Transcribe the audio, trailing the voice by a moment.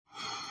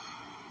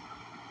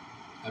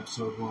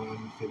Episode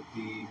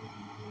 150.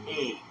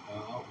 Eight.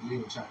 Oh, you didn't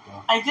even check,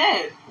 though. I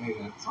did. There you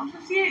go. It's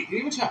 158. You didn't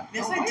even check.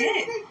 Yes, Oh, I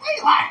did. Why are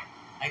you lying?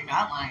 I'm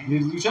not lying.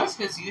 Did you check? Just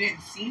because you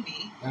didn't see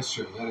me. That's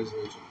true. That is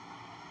very true.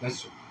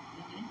 That's true.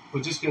 Mm-hmm.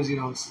 But just because you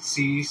don't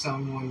see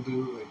someone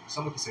do, like,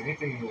 someone can say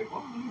anything, and you're like,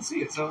 well, I didn't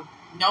see it, so.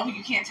 No, but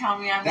you can't tell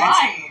me I'm That's-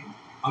 lying.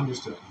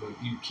 Understood. But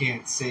you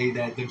can't say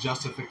that the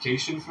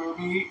justification for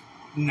me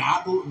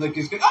not, like,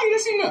 is good. Oh, you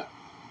didn't see it.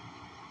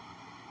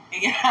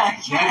 Yeah, I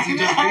That's can't.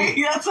 the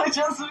justification. That's my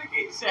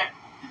justification.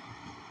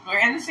 We're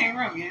in the same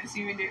room. You didn't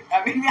see me do.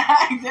 I mean,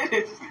 I did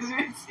it just because you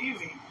didn't see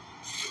me.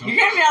 You're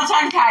getting me all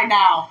tongue tied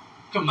now.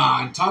 Come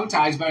on, tongue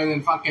tie's better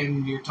than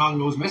fucking your tongue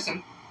goes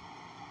missing.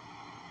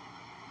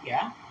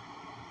 Yeah.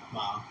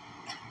 Wow,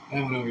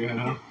 that went over your head,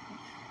 huh?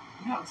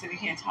 No, because you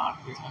can't talk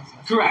if your tongue's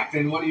missing. Correct.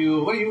 And what do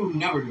you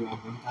never do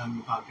on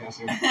the podcast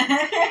here? There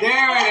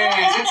it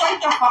is. It's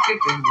like the fucking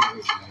thing.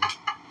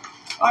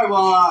 All right.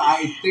 Well,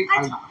 I think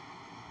I talk.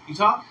 You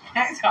talk?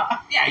 I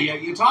talk. Yeah,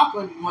 you talk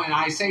when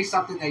I say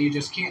something that you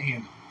just can't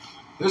handle.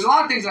 There's a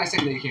lot of things that I say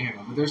that you can't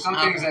handle, but there's some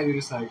things that you're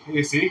just like,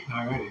 hey, see?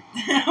 Alrighty.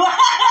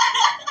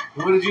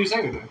 What did you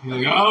say with that? You're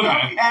like, oh,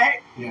 okay. Okay.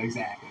 Yeah,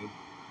 exactly.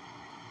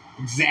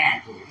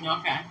 Exactly. Okay.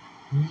 Okay.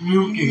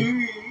 You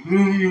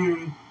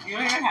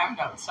don't even have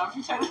notes. Stop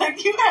pretending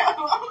like you have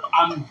them.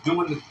 I'm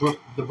doing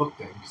the book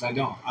thing, because I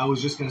don't. I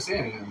was just going to say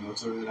I didn't have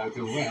notes, or that I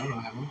threw away. I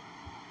don't have them.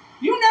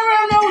 You never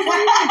have notes. What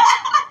do you mean?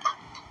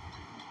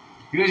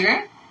 You raise your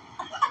hand?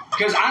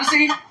 Because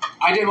honestly,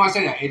 I didn't want to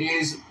say that. It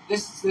is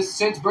this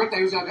Sid's birthday.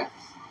 Who's out there?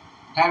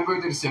 Happy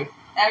birthday to Sid.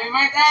 Happy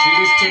birthday! She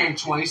just turned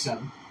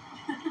 27.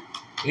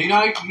 You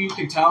know, you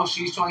can tell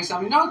she's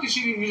 27. You know, because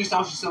you just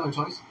tell she's still in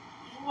her 20s.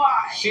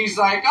 Why? She's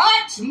like,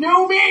 oh, it's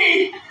new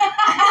me.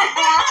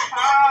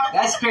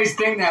 That's the crazy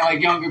thing that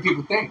like younger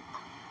people think.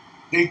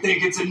 They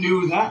think it's a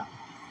new them.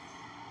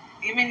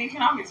 I mean, you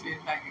can always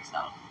reinvent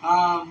yourself.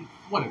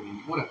 What are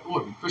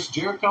we? Chris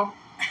Jericho?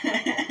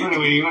 What are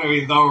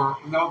we? Though,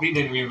 no, he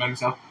didn't reinvent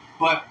himself.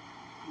 But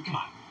come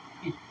on,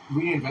 you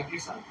reinvent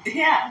yourself.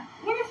 Yeah.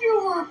 What if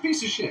you were a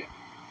piece of shit?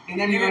 And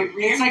then you're like,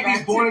 it's like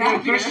these born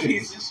again Christians.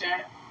 Piece of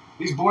shit.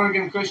 These born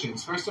again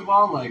Christians. First of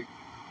all, like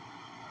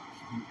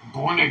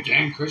born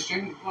again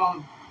Christian.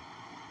 Well,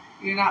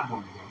 you're not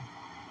born again.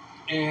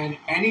 And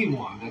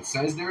anyone that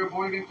says they're a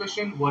born again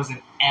Christian was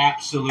an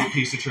absolute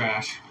piece of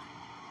trash.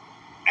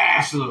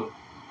 Absolute.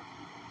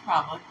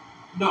 Probably.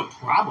 No,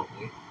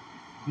 probably.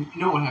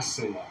 No one has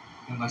to say that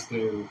unless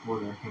they're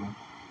born again.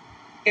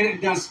 And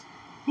it does.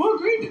 Who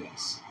agreed to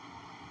this?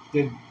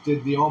 Did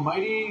the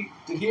Almighty?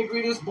 Did he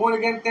agree to this born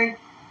again thing?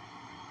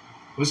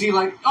 Was he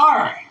like, all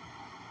right?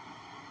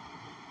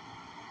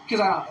 Because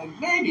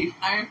maybe.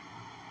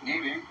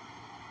 Maybe.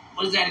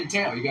 What does that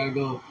entail? You gotta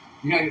go.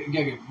 You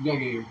gotta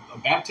get a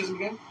baptism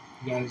again.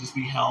 You gotta just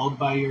be held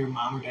by your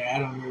mom or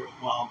dad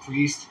while a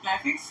priest. I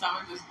think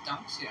someone just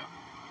dunks you.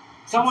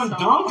 Someone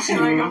dunks you.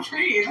 Like a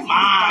priest. Come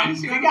on,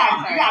 you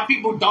got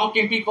people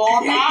dunking people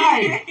all the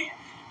time.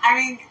 I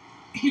mean,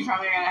 you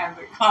probably gotta have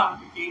the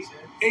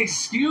qualifications.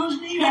 Excuse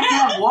me? You have to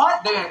have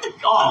what?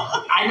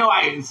 I know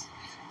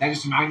that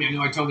just reminded me, I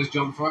know I told this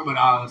joke before, but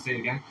I'll say it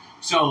again.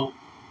 So,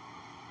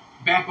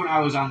 back when I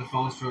was on the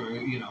phones for,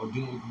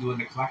 doing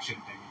the collection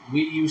thing,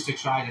 we used to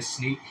try to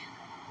sneak,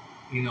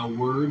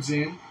 words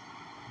in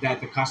that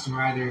the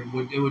customer either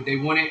they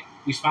wouldn't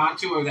respond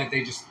to or that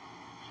they just,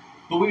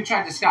 but we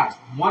tried to disguise.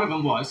 One of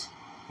them was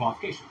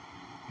qualification,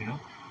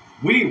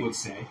 We would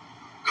say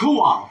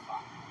qualify,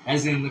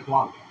 as in the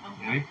quality,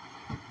 right?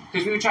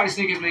 Because we would try to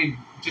sneak as many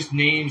just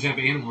names of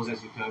animals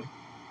as we could,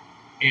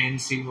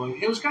 and see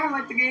it was kind of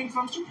like the game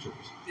from Super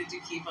Troopers. Did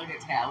you keep like a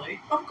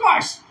tally? Of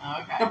course. Oh,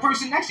 okay. The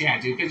person next to you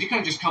had to, because you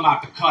couldn't just come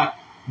out the cut.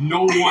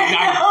 No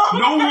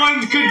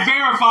one could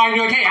verify. And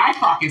you're like, hey, I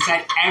fucking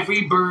said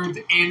every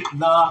bird in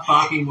the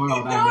fucking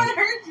world. No one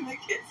heard you. They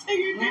can't say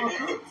you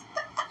did it.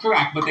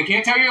 Correct, but they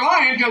can't tell you're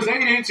lying because they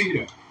didn't see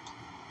you.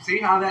 See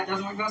how that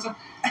doesn't work also?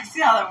 I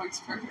see how that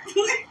works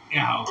perfectly.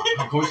 Yeah,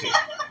 of course it.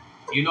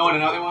 You know what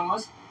another one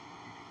was?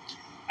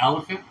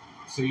 Elephant.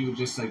 So you would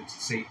just like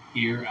say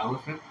ear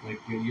elephant, like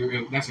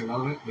that's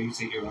irrelevant, but you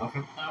say ear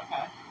elephant.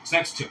 Okay. So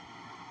that's two.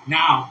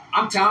 Now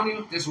I'm telling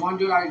you, this one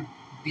dude,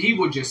 he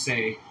would just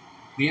say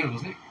the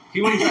animal's name.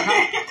 He wouldn't even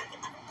try to hide.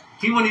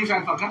 He wouldn't even try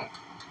to fucking hide.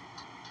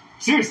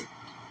 Seriously,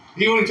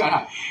 he wouldn't try to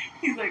hide.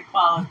 He's like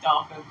koala,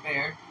 dolphin,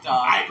 bear,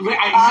 dog.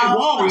 I said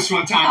walrus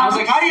one time. I was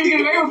like, how do you get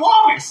away with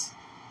walrus?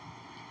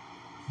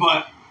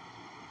 But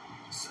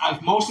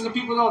most of the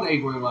people though, they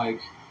were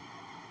like,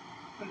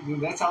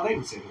 that's how they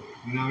would say it.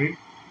 You know what I mean?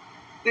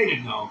 They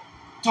didn't know.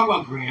 Talk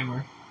about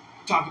grammar.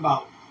 Talk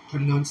about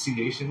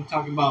pronunciation.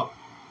 Talk about,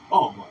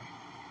 oh boy,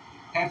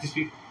 half these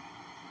people.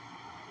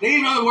 They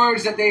didn't know the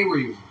words that they were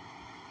using.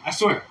 I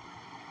swear.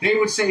 They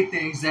would say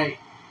things that,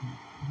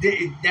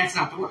 that's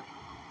not the word.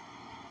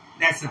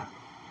 That's not.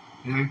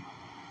 You know what I mean?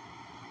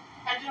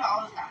 I do it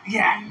all the time.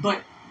 Yeah,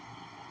 but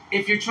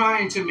if you're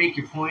trying to make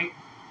your point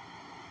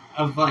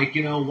of like,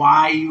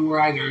 why you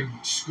were either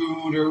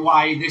screwed or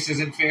why this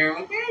isn't fair,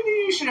 like maybe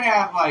you should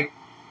have like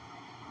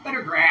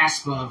better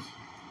grasp of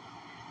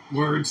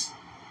words.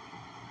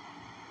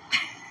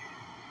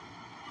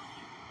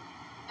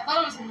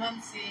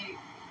 then C.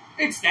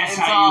 It's It's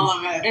all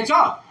of it. It's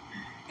all.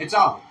 It's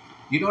all.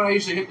 You know what I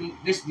usually hit them?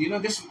 This. You know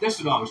this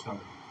would always start.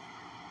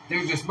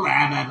 They're just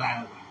blah blah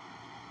blah blah.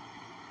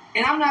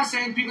 And I'm not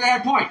saying people that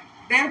had a point.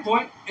 They had a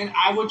point, and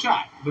I would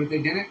try. But if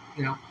they didn't,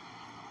 you know.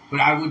 But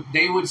I would.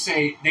 They would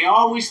say they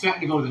always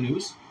threatened to go to the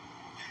news.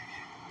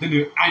 The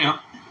news. I know.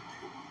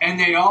 And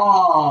they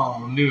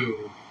all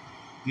knew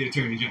the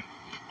Attorney General.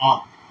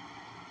 All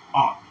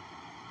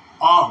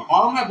of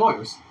them had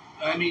lawyers.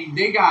 I mean,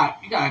 you got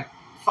a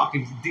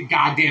fucking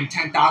goddamn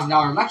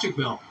 $10,000 electric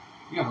bill.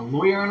 You got a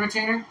lawyer on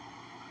retainer?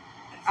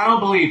 I don't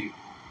believe you.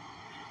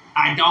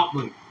 I don't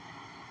believe you.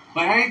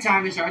 But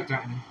anytime they start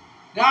threatening,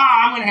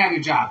 I'm going to have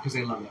your job because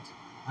they love it.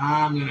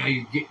 I'm going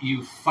to get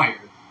you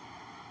fired.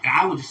 And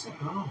I would just say,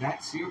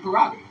 that's your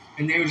prerogative.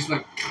 And they were just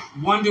like,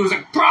 one dude was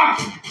like,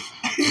 prerogative.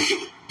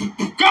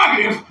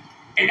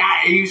 And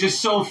he was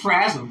just so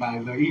frazzled by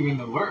even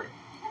the word.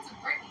 That's a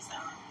Britney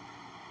song.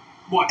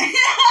 What?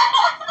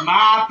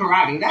 My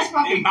prerogative. That's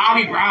fucking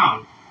Bobby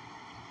Brown.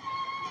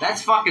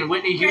 That's fucking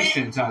Whitney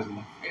Houston's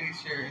husband. Pretty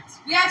sure it's.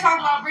 We gotta talk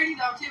about Britney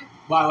though too.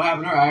 Wow, what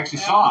happened to her? I actually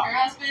saw her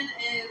husband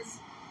is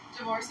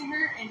divorcing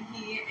her, and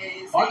he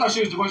is. Oh, I thought she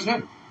was divorcing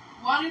him.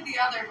 One or the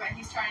other, but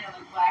he's trying to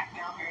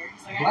blackmail her.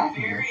 He's like, I'm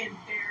very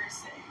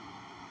embarrassing.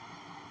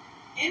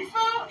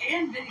 Info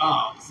and videos.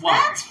 Oh, well,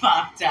 that's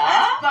fucked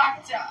up. That's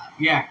fucked up.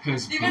 Yeah,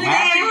 because leave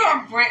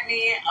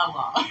Britney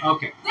alone.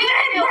 Okay. Leave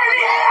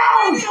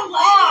Britney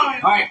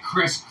alone. All right,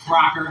 Chris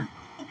Crocker.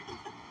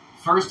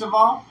 First of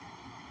all,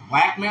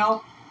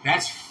 blackmail.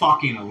 That's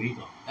fucking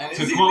illegal. That is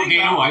to quote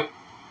illegal. Dana White.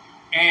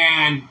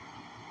 And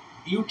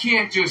you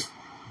can't just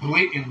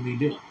blatantly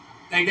do it.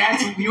 Like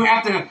that's you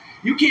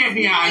can't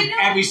be on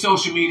every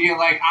social media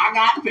like I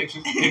got the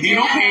pictures. If you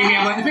don't pay me,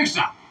 I'm letting the pictures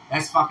out.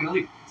 That's fucking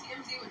illegal.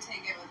 TMZ would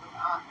take it with an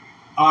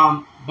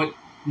honor. But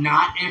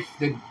not if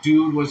the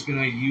dude was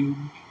gonna use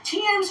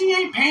TMZ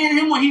ain't paying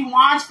him what he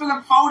wants for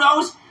the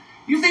photos.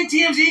 You think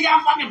TMZ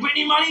got fucking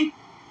Britney money?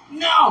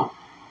 No.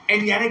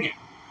 And yet again,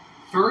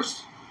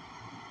 first,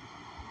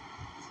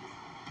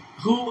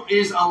 who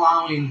is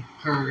allowing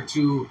her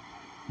to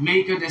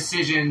make a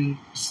decision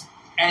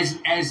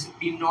as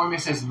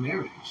enormous as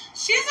marriage?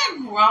 She's a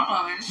grown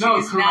woman.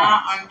 She's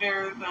not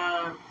under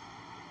the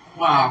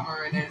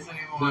whatever it is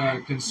anymore.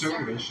 The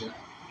conservatorship.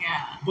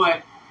 Yeah.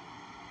 But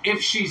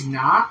if she's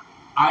not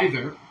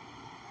either,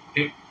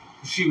 if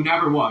she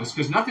never was,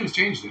 because nothing's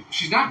changed it.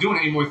 She's not doing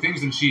any more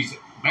things than she's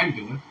been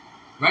doing,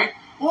 right?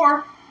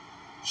 Or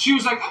she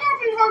was like, I got a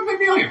pretty fucking big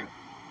deal here.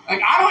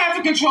 Like, I don't have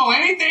to control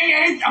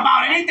anything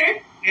about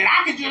anything, and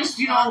I could just,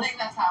 I don't think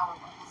that's how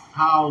it was.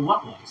 How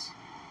what was?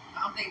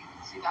 I don't think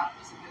she thought it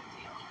was a good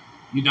deal.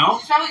 You don't?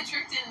 She's probably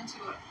tricked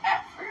into it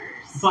at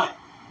first. But,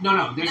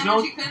 no, there's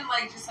no... She couldn't,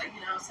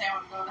 say I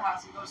want to go to the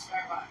house and go to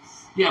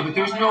Starbucks. Yeah, but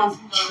there's no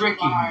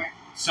tricking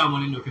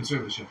someone into a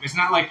conservatorship. It's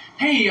not like,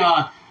 hey,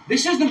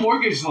 this is the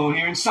mortgage loan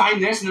here, and sign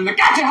this, and then they're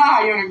like,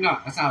 gotcha! No,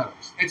 that's not how it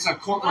works. It's a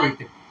corporate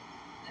thing.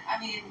 I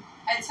mean,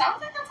 it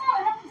sounds like that's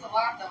how it happens a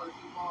lot, though, with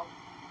people.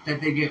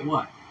 That they get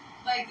what?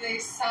 Like, they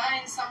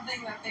sign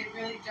something that they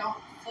really don't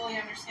fully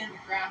understand the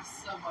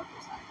grasp of what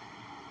they're signing.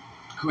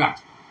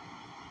 Correct.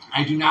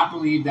 I do not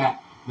believe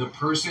that the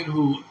person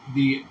who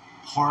the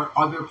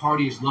other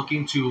party is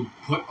looking to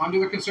put under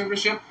the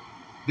conservatorship,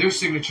 their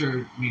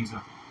signature means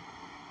nothing.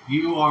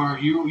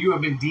 You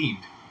have been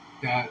deemed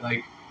that,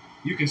 like,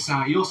 you'll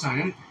sign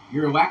anything.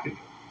 You're elected.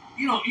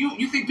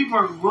 You think people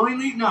are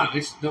willingly? No,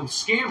 it's the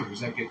scammers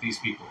that get these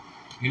people.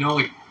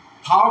 Like,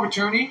 power of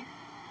attorney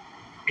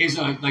is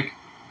a,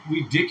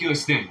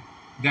 ridiculous thing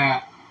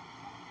that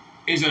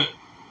is a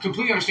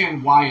completely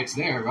understand why it's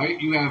there,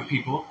 right? You have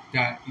people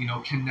that,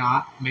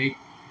 cannot make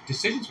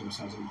decisions for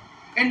themselves anymore.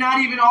 And not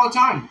even all the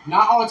time.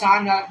 Not all the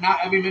time, not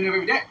every minute of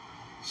every day.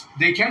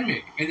 They can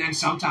make. And then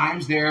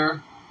sometimes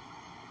they're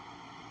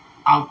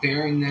out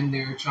there and then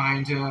they're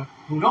trying to,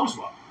 who knows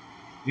what.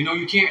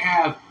 You can't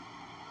have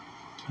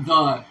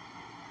the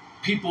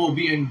people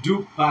being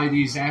duped by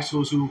these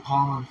assholes who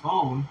call on the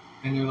phone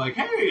and they're like,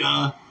 hey,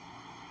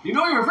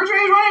 your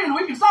refrigerator's running and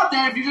we can stop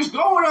that if you just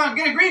go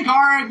get a green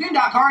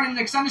dot card and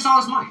extend us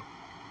all this money.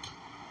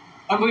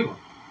 Unbelievable.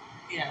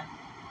 Yeah.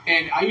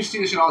 And I used to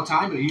see this shit all the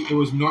time, but it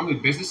was normally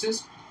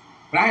businesses.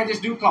 But I had this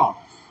dude call.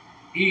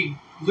 He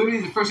literally,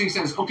 the first thing he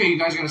says, okay, you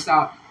guys are going to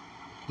stop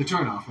the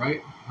turnoff,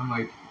 right? I'm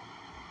like,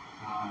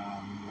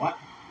 what?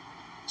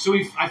 So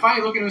I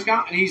finally look at his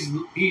account, and he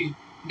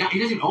doesn't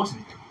even owe us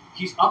anything.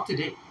 He's up to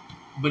date,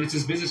 but it's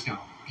his business account.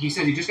 He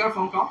said he just got a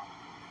phone call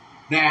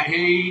that,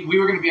 hey, we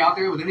were going to be out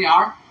there within the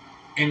hour,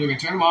 and we are going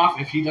to turn him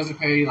off if he doesn't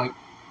pay,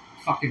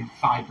 fucking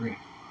 $5,000.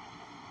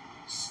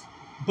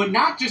 But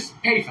not just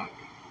pay $5,000.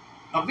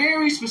 A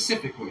very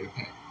specific way to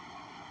pay.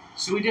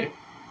 So we did it.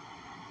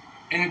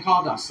 And then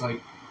called us,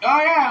 like,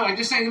 oh yeah, I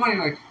just sent you the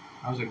money.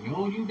 I was like,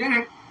 no, you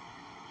didn't.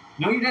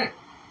 No, you didn't.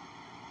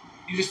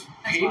 You just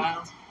paid. That's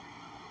wild.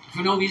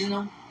 For no reason, though?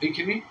 Are you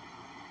kidding me?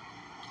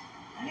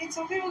 I mean,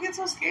 some people get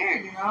so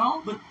scared,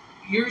 But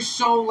you're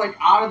so,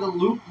 out of the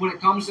loop when it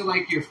comes to,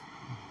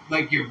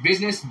 your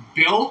business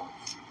bill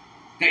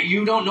that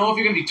you don't know if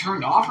you're going to be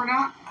turned off or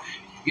not? I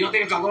mean, You don't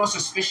think it's a little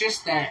suspicious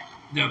that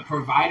the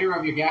provider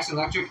of your gas and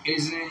electric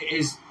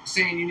is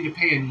saying you need to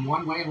pay in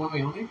one way and one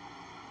way only?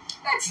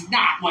 That's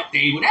not what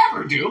they would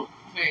ever do.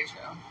 Very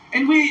true.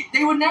 And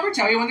they would never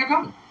tell you when they're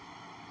coming.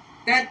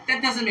 That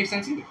doesn't make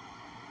sense either.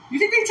 You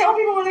think they tell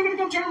people when they're going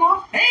to come turn them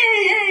off?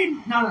 Hey!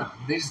 No.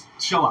 They just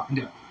show up and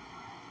do it.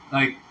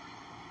 Like,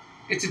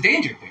 it's a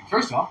danger thing,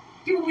 first of all.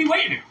 People will be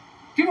waiting there.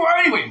 People are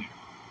already waiting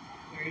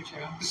there. Very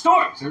true. The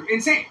stories are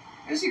insane.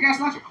 This is your gas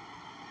and electric.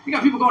 You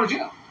got people going to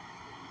jail.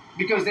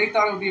 Because they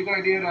thought it would be a good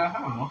idea to,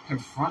 I don't know,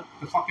 confront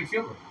the fucking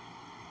field worker.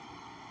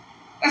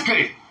 That's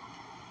crazy.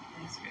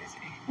 That's crazy.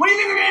 What do you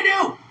think they're going to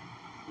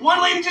do?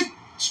 One lady just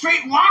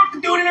straight locked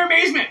the dude in her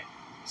basement.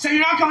 Said,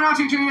 you're not coming out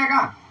until you turn me back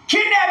on.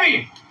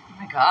 Kidnapping! Oh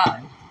my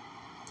god.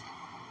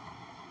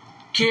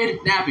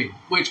 Kidnapping.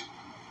 Which,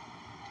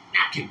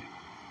 not kidnapping.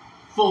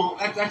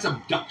 That's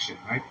abduction,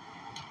 right?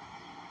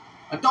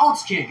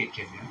 Adults can't get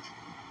kidnapped.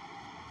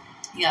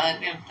 Yeah,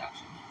 that'd be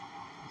abduction.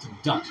 It's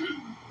abduction.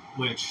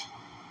 Which,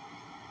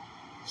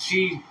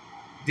 she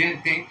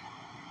didn't think.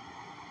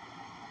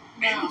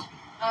 No.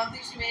 I don't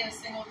think she made a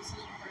single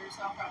decision for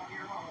herself out of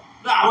your home.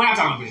 No, we're not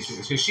talking about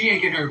this because she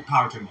ain't getting her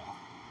power turned off.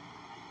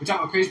 We're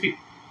talking about crazy people.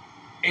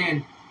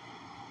 And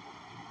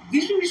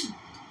these people used to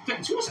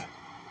threaten suicide.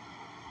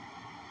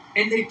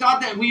 And they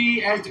thought that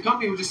we, as the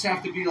company, would just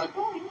have to be like,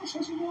 oh, you know,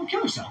 she's going to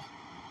kill herself.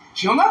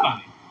 She hung up on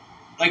me.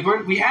 Like,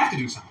 we have to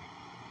do something.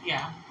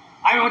 Yeah.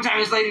 I remember one time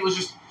this lady was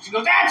just, she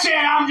goes, that's it,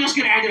 I'm just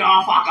going to end it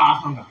all, fuck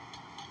off, hung up.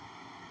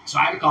 So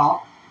I had to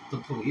call the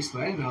police,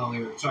 but I didn't know they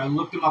were, so I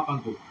looked them up on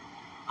Google.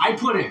 I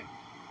put in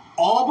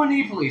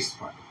Albany Police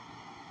Department.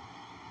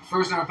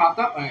 First number popped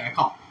up, I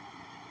called.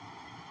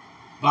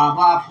 Blah,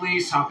 blah,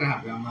 police, how can I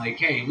help you? I'm like,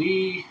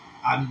 hey,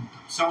 I'm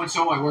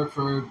so-and-so, I work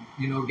for,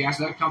 gas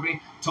and electric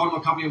company, told them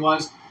what company it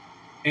was,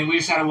 and we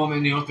just had a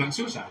woman, threaten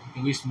suicide.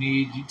 And we just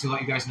need to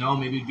let you guys know,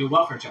 maybe do a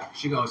welfare check.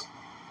 She goes,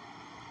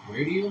 who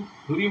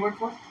do you work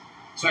for?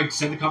 So I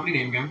said the company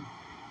name again.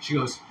 She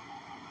goes,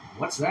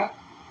 what's that?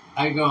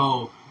 I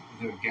go,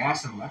 the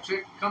gas and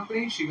electric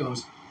company? She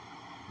goes,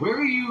 where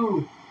are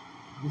you,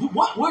 who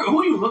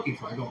are you looking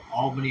for? I go,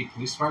 Albany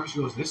Police Department. She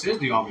goes, this is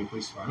the Albany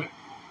Police Department.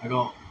 I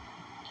go,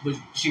 but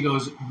she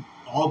goes,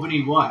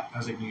 Albany what? I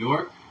was like, New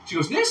York. She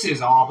goes, this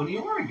is Albany,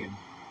 Oregon.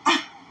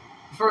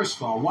 First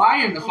of all,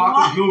 why in the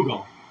fuck is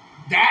Google?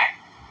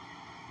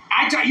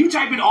 You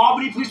type in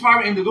Albany Police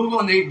Department into Google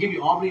and they give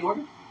you Albany,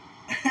 Oregon?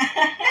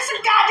 That's the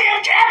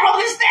goddamn capital of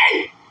this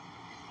state!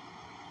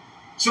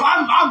 So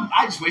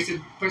I just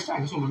wasted fresh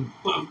time. This woman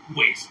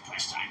wasted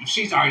fresh time. If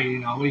she's already,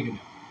 what are you gonna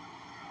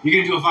do?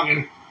 You're gonna do a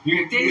fucking...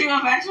 Did you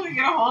eventually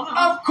get a hold of him?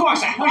 Of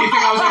course. What do you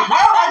think? I was like,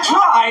 well, I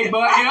tried,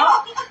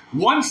 but,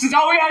 once is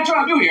all we gotta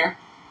try to do here.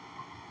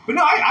 But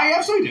no, I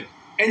absolutely did.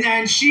 And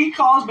then she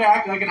calls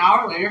back like an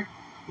hour later,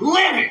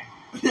 livid.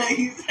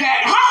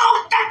 That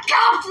how the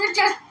cops were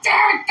just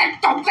there.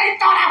 They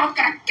thought I was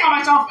gonna kill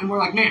myself. And we're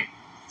like, man,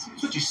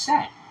 that's what you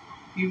said.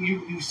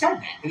 You said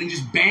that. And then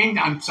just banged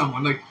on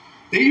someone. Like,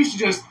 they used to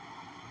just...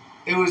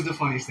 It was the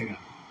funniest thing ever.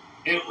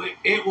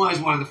 It was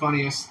one of the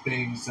funniest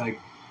things. Like,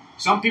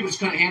 some people just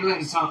couldn't handle it.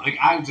 And some, like,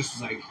 I just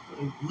was like,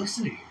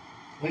 listen to you.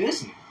 Like,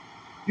 listen to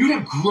you. You'd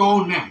have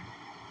grown men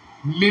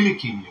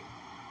mimicking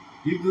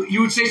you.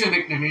 You would say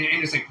something, and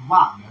it's like,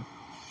 wow, man.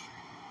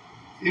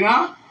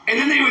 And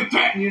then they would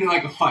threaten you to,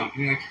 like, a fight.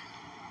 And you're like,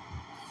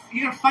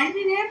 you gonna fight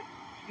me, man?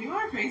 You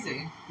are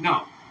crazy.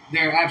 No,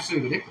 they're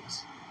absolutely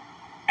ridiculous.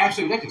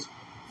 Absolutely ridiculous.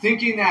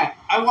 Thinking that...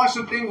 I watched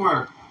something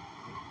where...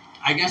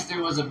 I guess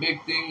there was a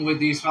big thing with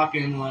these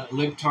fucking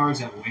libtards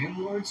that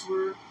landlords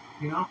were,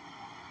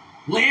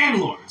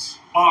 Landlords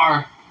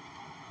are...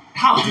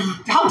 How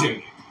dare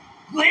they?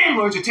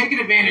 Landlords are taking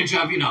advantage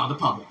of, the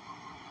public.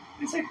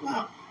 It's like,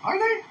 well, are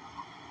they?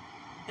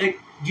 Like,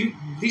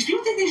 these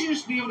people think they should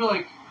just be able to,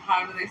 like...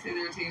 How do they say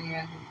they were taking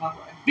advantage of the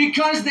public?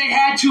 Because they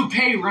had to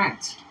pay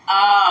rent.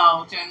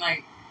 Oh, doing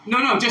like...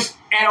 No, just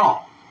at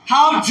all.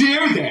 How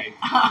dare they?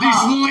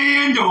 These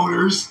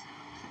landowners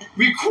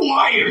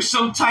require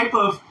some type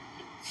of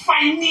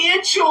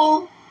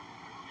financial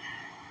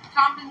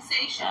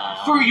compensation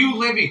for you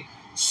living.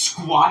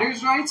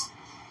 Squatters' rights?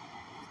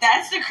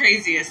 That's the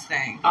craziest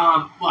thing.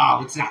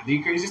 Well, it's not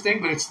the craziest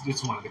thing, but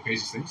it's one of the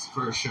craziest things,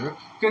 for sure.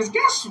 Because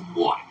guess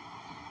what?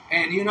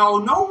 And,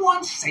 no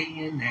one's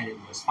saying that it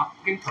was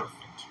fucking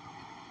perfect.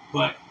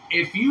 But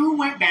if you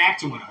went back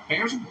to when our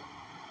parents were born,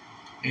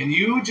 and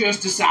you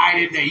just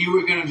decided that you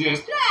were going to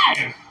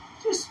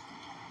just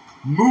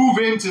move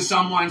into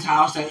someone's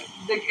house that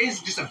is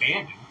just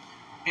abandoned,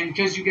 and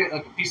because you get,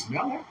 like, a piece of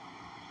mail there,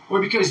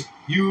 or because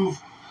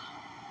you've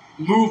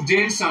moved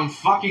in some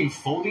fucking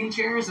folding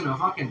chairs and a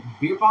fucking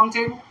beer pong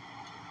table,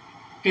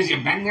 because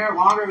you've been there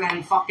longer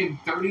than fucking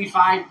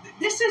 35,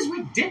 this is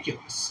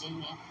ridiculous.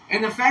 Mm-hmm.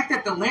 And the fact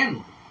that the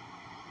landlord,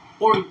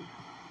 or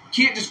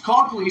can't just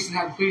call police and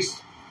have the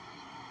police,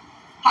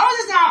 how is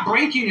this not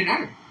breaking and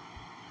entering?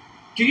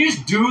 Can you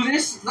just do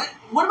this?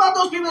 What about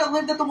those people that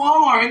lived at the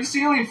Walmart in the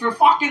ceiling for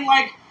fucking,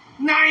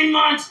 9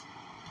 months?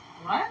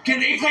 What? Can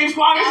they claim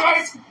squatters'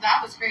 rights?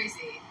 That was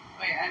crazy.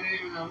 Wait, I didn't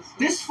even know this.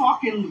 This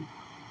fucking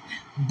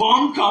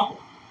bum couple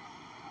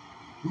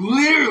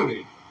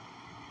literally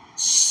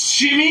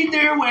shimmied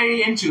their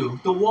way into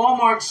the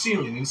Walmart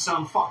ceiling in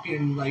some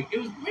fucking, like, it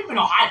was maybe in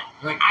Ohio,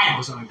 or like Iowa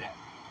or something like that.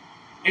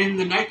 And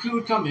the night crew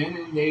would come in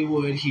and they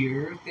would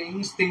hear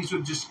things. Things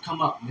would just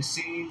come up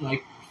missing,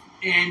 like,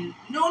 and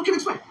no one could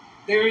explain it.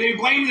 They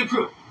blamed the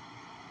crew.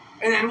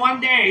 And then one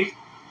day,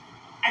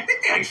 I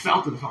think they, like,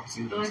 fell to the fucking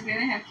ceiling. So, like, they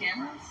didn't have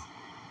cameras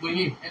What do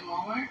you mean? in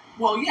Walmart?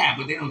 Well, yeah,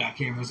 but they don't got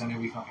cameras on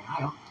every fucking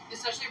aisle.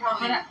 Especially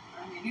probably. But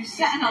you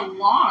set an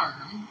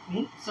alarm,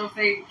 so if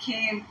they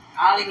came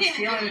out of the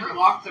ceiling and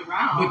walked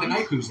around. But the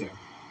night crew's there.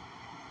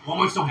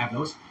 Walmarts don't have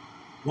those.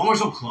 Walmarts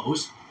don't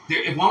close.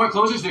 If Walmart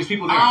closes, there's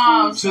people there.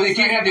 Oh, so they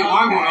can't have the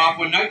alarm going off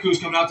when night crew's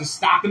coming out to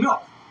stop the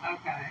milk.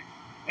 Okay.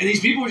 And these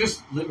people were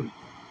just living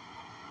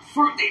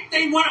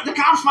they went, the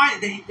cops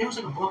find it. There was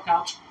like a block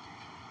couch.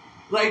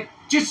 Like,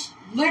 just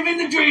living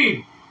the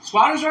dream.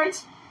 Squatters'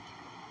 rights?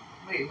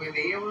 Wait, were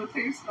they able to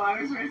claim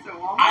squatters' rights at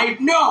Walmart? I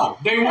no,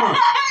 they weren't.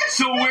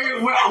 So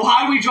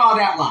how do we draw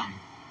that line?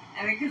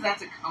 I think because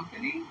that's a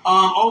company.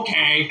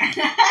 Okay.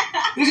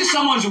 This is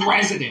someone's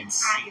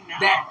residence. I know.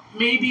 That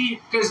maybe,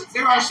 because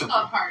there are some.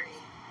 party.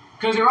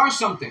 Because there are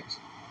some things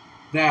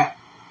that,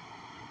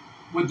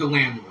 with the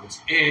landlords,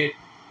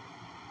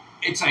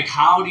 it's like,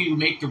 how do you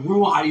make the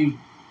rule? How do you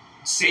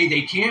say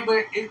they can't?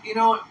 But,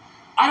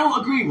 I don't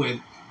agree with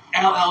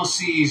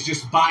LLCs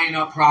just buying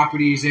up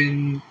properties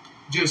in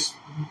just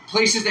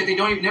places that they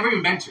never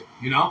even been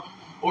to,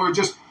 Or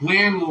just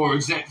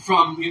landlords that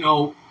from,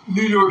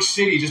 New York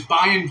City just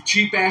buying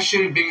cheap-ass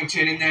shit in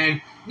Binghamton and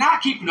then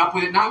not keeping up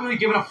with it, not really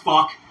giving a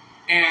fuck,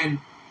 and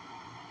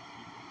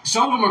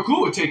some of them are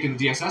cool with taking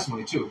the DSS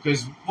money, too.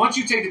 Because once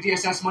you take the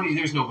DSS money,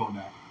 there's no going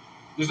back.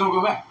 There's no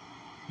going back.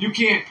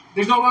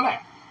 There's no going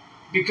back.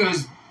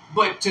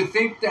 But to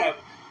think that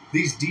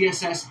these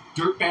DSS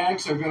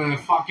dirtbags are going to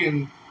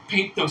fucking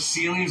paint those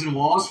ceilings and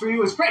walls for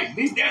you is crazy.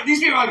 These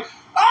people are like,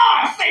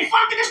 they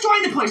fucking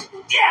destroyed the place.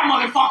 Yeah,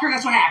 motherfucker,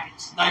 that's what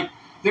happens. Like,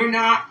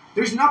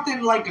 there's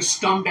nothing like a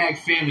scumbag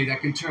family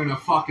that can turn a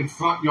fucking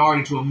front yard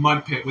into a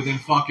mud pit within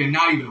fucking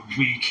not even a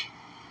week.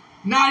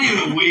 Not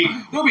even a week.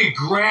 There'll be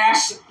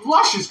grass,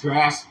 luscious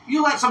grass.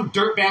 You let some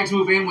dirtbags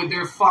move in with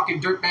their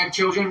fucking dirtbag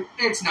children,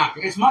 it's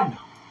mud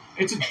now.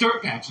 It's a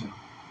dirt patch now.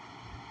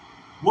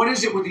 What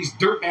is it with these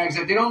dirtbags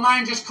that they don't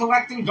mind just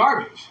collecting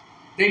garbage?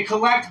 They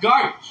collect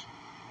garbage.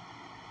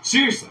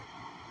 Seriously.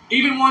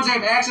 Even ones that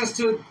have access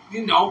to,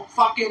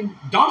 fucking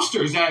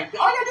dumpsters that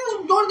all you gotta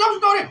do is go to the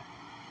dumpster, go in.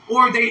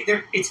 Or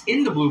it's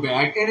in the blue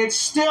bag and it's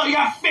still, you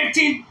got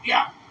 15,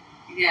 yeah.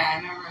 Yeah,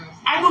 I never.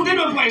 I moved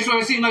into a place where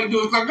it seemed like it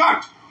was collect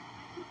garbage.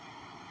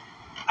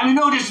 I mean,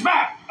 no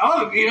disrespect.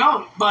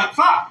 But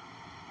fuck.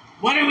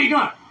 When are we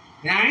doing?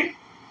 You know what I mean?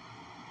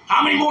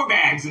 How many more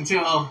bags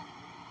until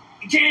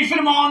you can't even fit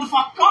them all in the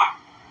fucking car?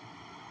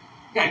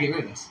 You gotta get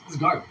rid of this. This is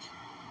garbage.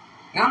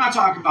 And I'm not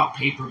talking about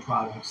paper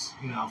products.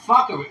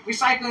 Fuck it.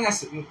 Recycling,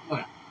 that's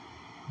whatever.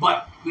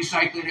 But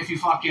recycling, if you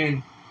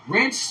fucking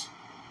rinse,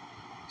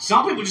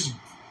 some people just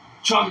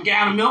chug a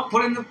gallon of milk,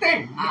 put it in the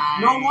thing.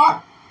 No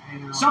water. I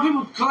know. Some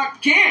people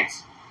collect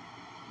cans.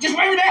 Just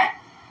bring it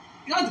back.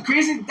 The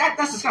crazy?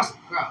 That's disgusting.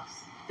 Gross.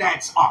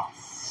 That's awful.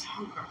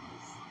 So gross.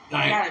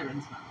 Like, You gotta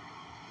rinse them.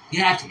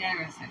 you have to. You gotta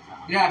rinse them.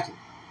 You have to.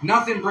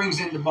 Nothing brings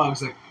in the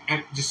bugs like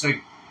just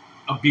like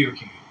a beer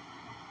can.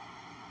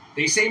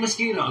 They say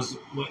mosquitoes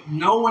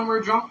know when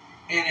we're drunk,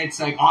 and it's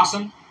like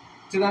awesome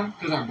to them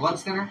because our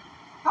blood's thinner.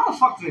 How the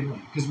fuck do they know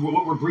that? Because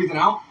what we're breathing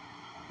out?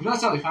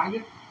 That's how they find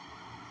you?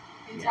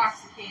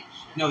 Intoxication.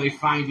 No, they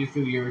find you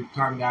through your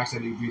carbon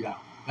dioxide that you breathe out.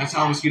 That's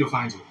how a mosquito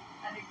finds you.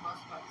 I think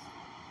most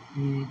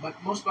bugs.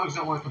 But most bugs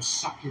don't want to come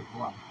suck your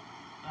blood.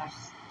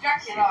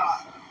 Jack it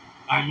off.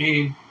 I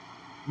mean,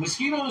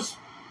 mosquitoes,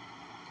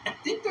 I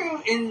think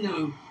they're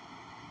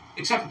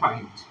except for probably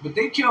humans, but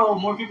they kill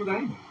more people than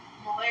anybody.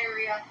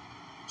 Malaria.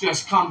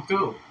 Just come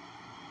through.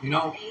 AIDS.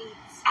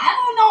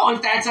 I don't know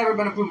if that's ever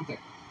been a proven thing.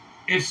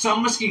 If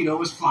some mosquito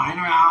was flying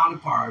around a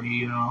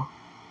party,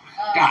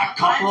 got a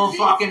couple of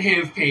fucking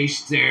HIV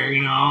patients there,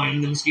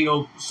 and the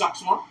mosquito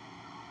sucks one.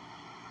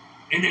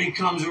 And then he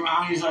comes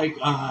around, he's like,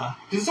 because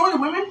it's only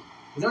the women?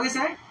 Is that what they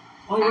say?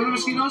 Only women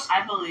mosquitoes?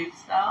 I believe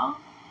so.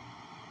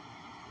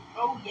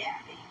 Oh, yeah,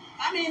 baby.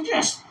 I mean,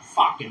 just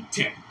fucking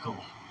typical.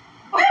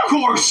 Of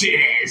course it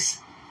is.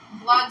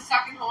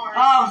 Blood-sucking horse.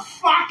 Of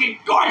fucking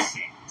course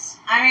it is.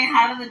 I mean,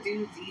 how do the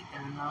dudes eat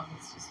them, though, if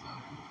it's just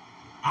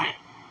women?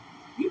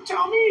 You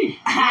tell me.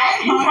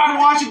 You probably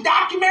watch a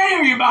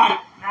documentary about it.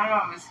 Not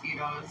about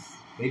mosquitoes.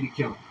 They be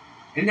killing.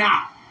 And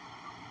now,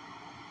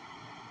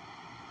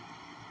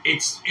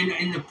 it's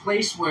in the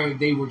place where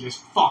they were just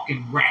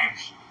fucking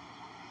ravishing.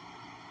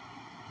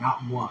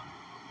 Not one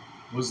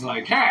was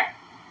like, hey,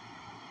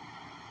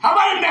 how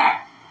about a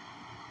knife?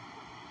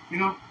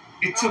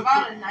 It took.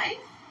 How about a knife?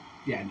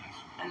 Yeah, a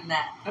knife. And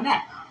that. A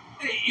net.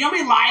 You know how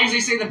many lives they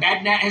say the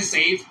bed net has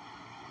saved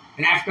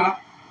in Africa?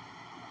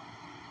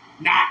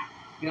 Not.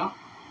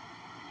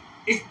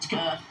 It's.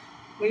 What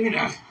do you mean?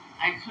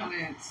 I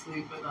couldn't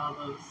sleep with all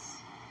those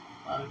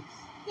bugs.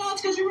 No,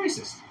 it's because you're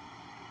racist.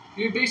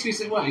 You basically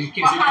said what? You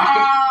can't sleep in Africa?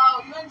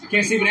 Wow, you went to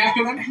Can't sleep in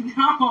Africa then?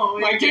 No,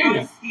 Why it's can't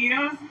you?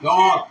 mosquitoes. and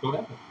Oh, shit. go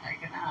that way. I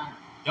cannot.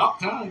 Oh,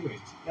 no, you're racist.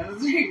 That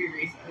doesn't make you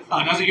racist.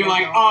 Oh, doesn't you're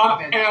like,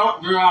 oh,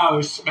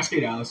 gross.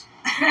 Mosquitoes.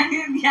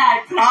 Yeah,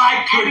 it's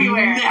I could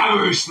anywhere.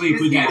 never sleep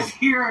with Mosquitoes that.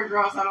 here are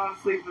gross. I don't want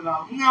to sleep with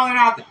them. No, they're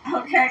not.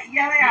 Okay,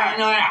 yeah, they are.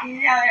 No, they're not.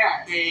 Yeah, they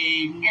are.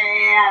 They,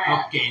 Yeah, they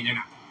are. okay, they're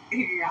not.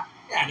 Yeah.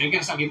 Yeah, they're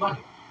gonna suck your blood.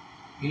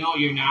 You know what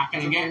you're not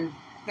gonna get?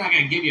 They're not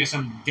gonna give you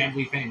some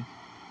deadly thing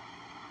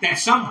that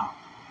somehow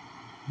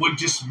would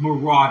just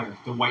marauder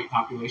the white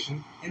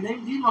population. And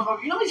then these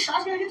motherfuckers, you know how many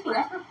shots we gotta get to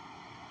after?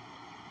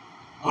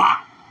 A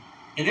lot.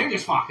 And they're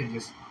just fucking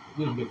just,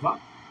 we don't give a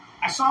fuck.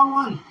 I saw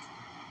one.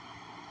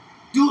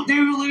 Dude, they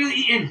were literally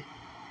eating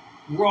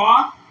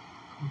raw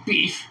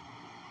beef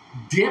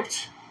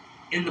dipped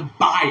in the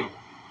bile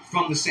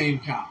from the same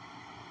cow.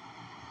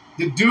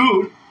 The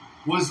dude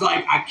was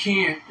like, I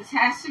can't. This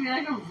has to be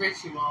like a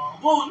ritual.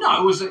 Well,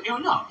 no, it was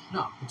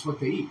no, it's what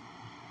they eat.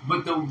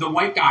 But the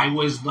white guy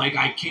was like,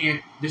 I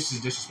can't. This is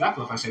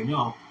disrespectful if I say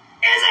no.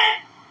 Is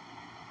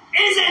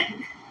it? Is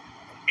it?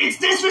 It's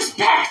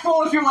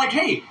disrespectful if you're like,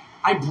 hey,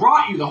 I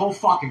brought you the whole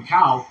fucking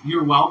cow.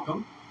 You're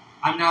welcome.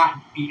 I'm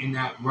not eating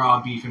that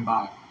raw beef and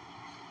bile.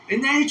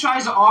 And then he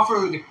tries to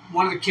offer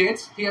one of the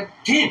kids. He had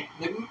kid,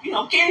 like, you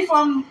know, kid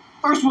from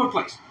First World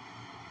Place.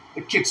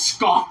 The kid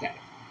scoffed at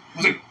it. I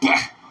was like, bah!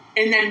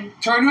 And then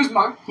turned to his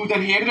mother, who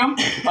then handed him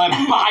a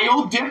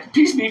bile-dipped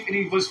piece of beef, and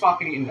he was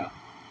fucking eating it up.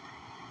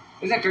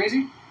 Is that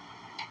crazy?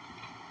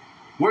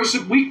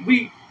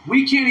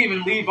 We can't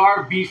even leave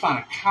our beef on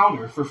a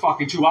counter for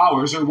fucking 2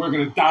 hours, or we're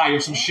gonna die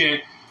of some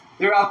shit.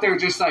 They're out there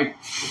just like,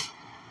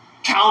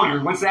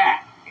 counter, what's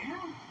that? Yeah.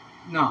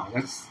 No,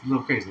 that's a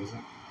little crazy, isn't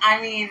it?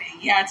 I mean,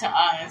 yeah, to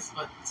us,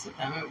 but to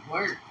them it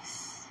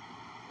works.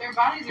 Their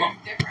bodies are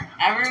different.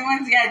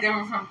 Everyone's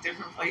different from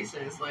different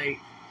places. Like,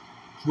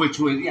 Which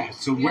would, yeah,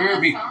 so You know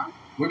we're that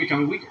song?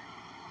 becoming weaker.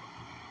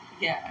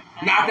 yeah.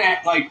 Not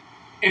that, like,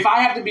 if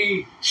I have to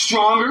be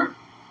stronger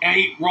and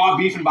eat raw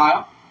beef and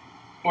bile,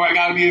 or I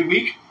gotta be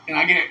weak and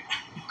I get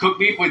cooked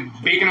beef with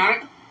bacon on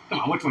it, come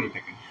on, which one are you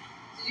picking?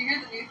 Did you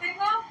hear the new thing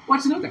though?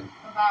 What's the new thing?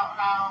 About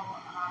how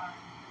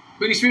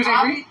Britney Spears ain't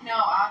free?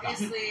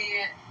 obviously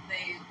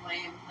they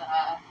blame the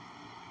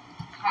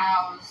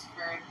cows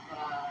for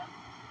the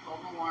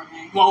global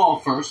warming. Well,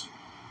 first,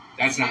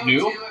 that's not new.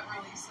 CO2 it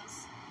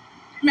releases.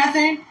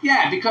 Methane?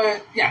 Yeah, because,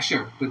 yeah,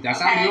 sure, but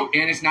that's not Okay. new,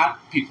 and it's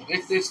not people.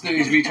 It's these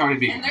retarded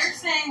vegans. And they're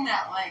saying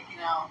that, like, you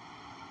know,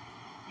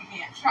 you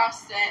can't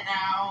trust it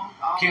now.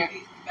 All the Can't.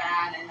 beef is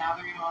bad, and now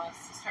they're going to want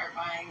us to start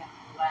buying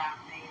lab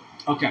meat.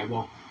 Okay,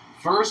 well,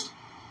 first,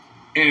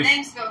 if...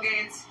 Thanks, Bill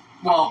Gates.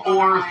 Well, Fucking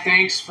or bye.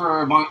 thanks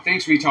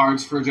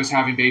retards for just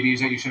having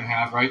babies that you shouldn't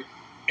have, right?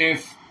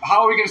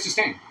 How are we going to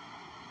sustain?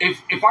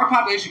 If our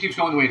population keeps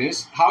going the way it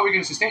is, how are we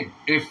going to sustain?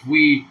 If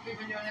we, We've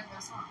been doing it for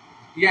this long.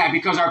 yeah,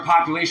 because our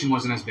population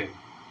wasn't as big.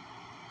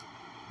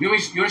 You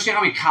understand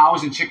how many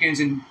cows and chickens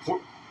and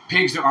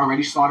pigs they're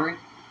already slaughtering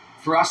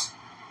for us?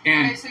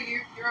 And Okay, so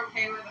you're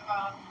okay with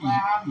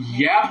lab?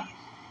 yeah.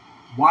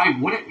 Why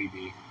wouldn't we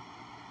be?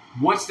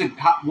 What's the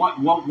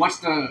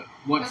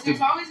But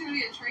there's always going to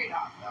be a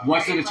trade-off, though.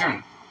 what's the right?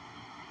 deterrent?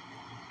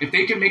 If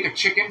they could make a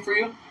chicken for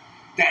you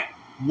that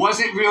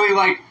wasn't really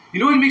like, you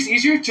know what makes it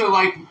easier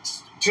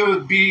to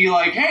be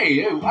like,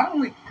 hey, I don't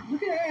really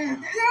look at they're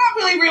not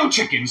really real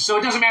chickens, so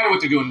it doesn't matter what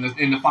they're doing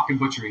in the fucking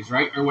butcheries,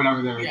 right, or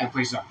whatever their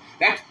places are.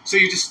 So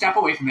you just step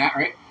away from that,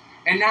 right?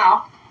 And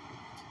now,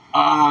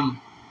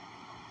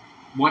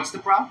 what's the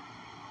problem?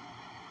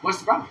 What's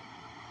the problem?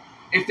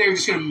 If they're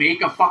just gonna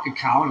make a fucking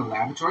cow in a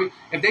laboratory,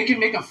 if they can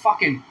make a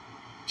fucking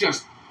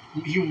just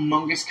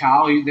humongous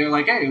cow, they're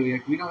like,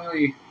 hey, we don't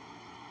really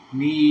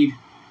need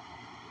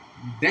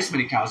this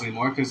many cows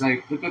anymore because,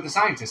 like, look what the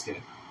scientists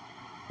did.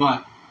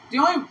 But the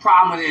only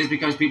problem with it is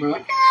because people are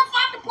like, yeah,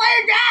 fucking play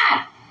a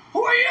god.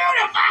 Who are you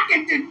to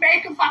fucking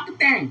make a fucking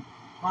thing?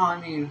 Well, I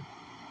mean,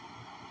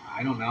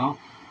 I don't know.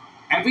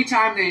 Every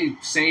time they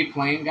say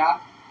playing God,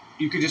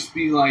 you could just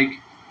be like,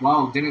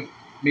 well,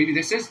 maybe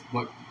this is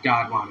what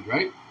God wanted,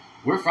 right?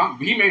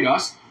 He made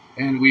us,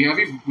 and we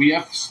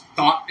have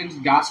thought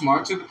and got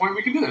smart to the point where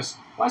we can do this.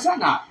 Why is that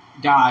not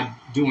God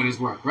doing his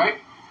work, right?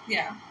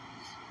 Yeah.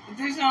 But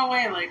there's no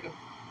way, like,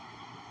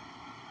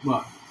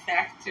 What?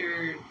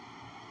 factor...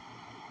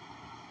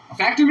 A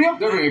factory meal?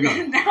 There you go.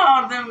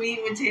 No, the meat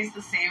would taste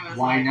the same as,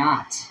 Why like,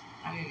 not?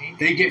 I mean, maybe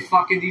They get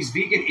fucking these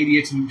vegan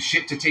idiots and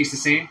shit to taste the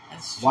same.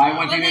 that's true. Why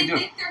wouldn't But they do it?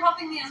 think they're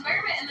helping the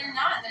environment, and they're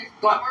not. There's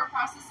But- more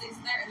processed things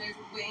in there, and there's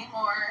way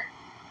more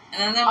And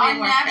then there'll be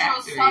more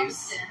unnatural factories.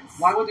 substance.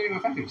 Why would there be more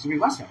factories? There'd be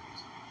less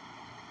factories.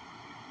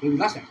 There'd be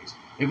less factories.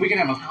 If we can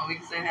have a... No,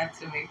 because they'd have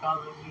to make all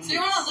the meat. So you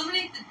want to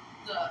eliminate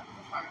the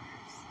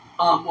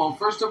farmers? Well,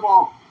 first of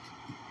all,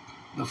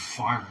 the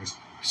farmers.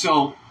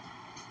 So,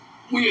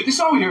 this is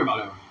all we hear about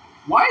ever.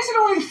 Why is it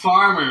only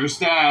farmers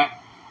that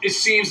it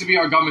seems to be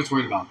our government's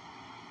worried about?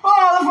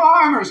 Oh, the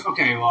farmers!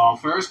 Okay, well,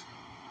 first,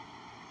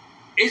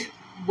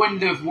 when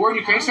the war in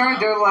Ukraine started,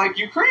 they're like,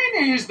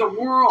 Ukraine is the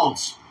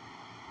world's,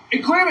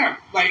 including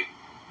America, like,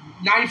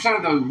 90%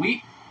 of the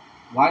wheat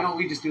Why don't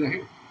we just do that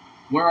here?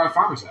 Where are our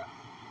farmers at?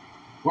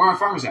 Where are our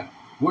farmers at?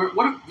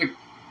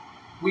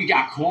 We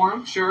got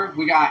corn, sure.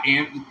 We got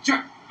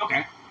sure,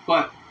 okay.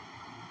 But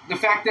the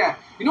fact that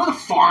the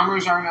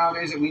farmers are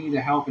nowadays that we need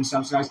to help and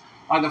subsidize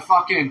are the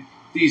fucking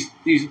these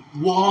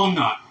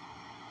walnut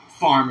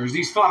farmers,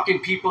 these fucking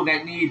people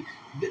that need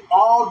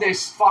all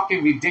this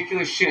fucking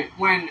ridiculous shit.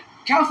 When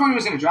California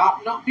was in a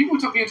drought, people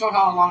were being told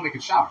how long they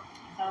could shower.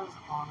 That was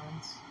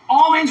almonds.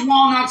 Almonds,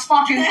 walnuts,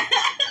 fucking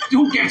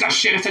who gives a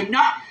shit? It's a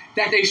nut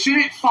that they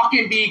shouldn't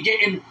fucking be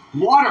getting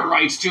water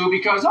rights to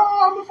because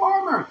I'm a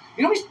farmer.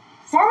 These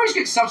farmers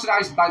get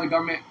subsidized by the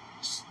government.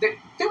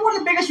 They're one of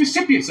the biggest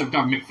recipients of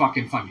government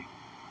fucking funding.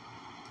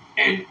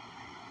 And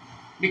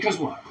because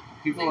what?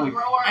 People They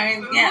grow our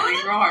food? Yeah,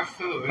 they grow our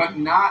food. But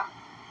not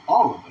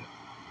all of it.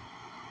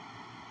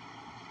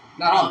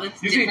 Not all. That's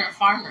different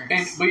farmers.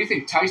 But you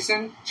think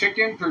Tyson,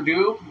 Chicken,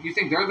 Purdue? You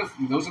think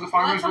those are the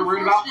farmers well, we're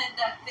worried about? It's unfortunate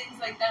that things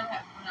like them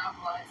have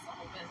monopolized the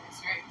whole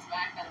business, right? Because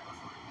back then it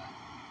wasn't like that.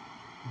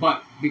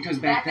 But because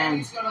back then then you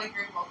used to go to like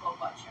your local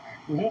butcher.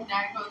 Mhm.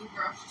 Now you go to the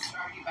grocery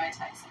store, you buy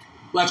Tyson.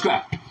 Well, that's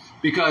correct.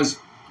 Because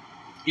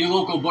your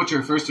local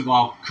butcher, first of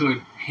all,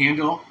 could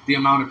handle the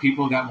amount of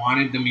people that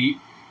wanted the meat.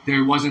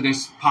 There wasn't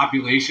this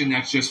population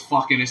that's just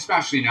fucking,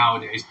 especially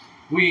nowadays.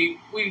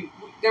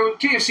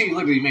 KFC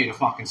literally made a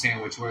fucking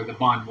sandwich where the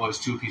bun was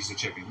 2 pieces of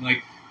chicken.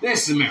 Like,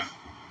 this is America.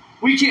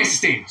 We can't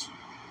sustain this.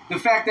 The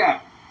fact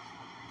that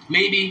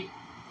maybe...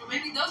 Well,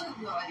 maybe those are the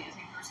people that need to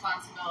take the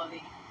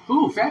responsibility.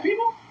 Who? Fat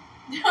people?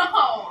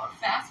 No,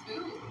 fast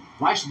food.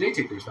 Why should they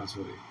take the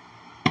responsibility?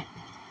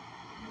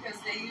 Because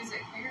they use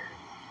it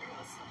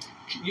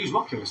carelessly. Use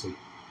what carelessly?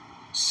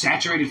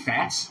 Saturated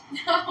fats?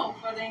 No,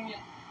 putting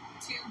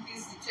 2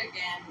 pieces of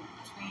chicken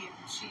between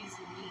cheese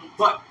and meat.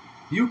 But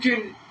you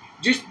can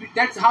just,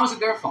 how's it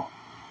their fault?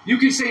 You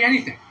can say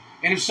anything.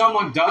 And if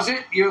someone does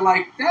it, you're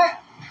like,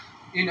 that,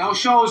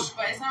 shows.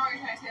 But it's not what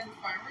you're trying to say to the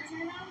farmers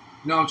right now?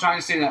 No, I'm trying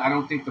to say that I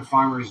don't think the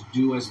farmers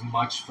do as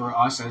much for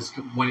us as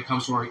when it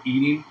comes to our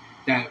eating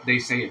that they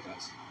say it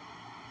does.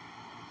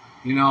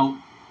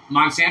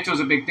 Monsanto's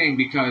a big thing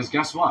because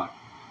guess what?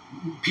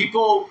 We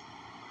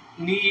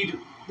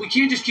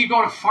can't just keep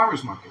going to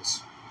farmers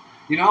markets.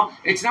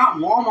 It's not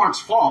Walmart's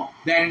fault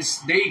that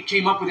they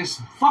came up with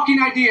this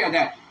fucking idea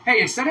that, hey,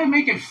 instead of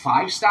making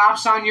 5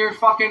 stops on your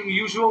fucking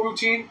usual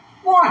routine,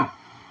 1.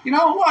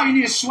 You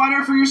need a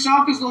sweater for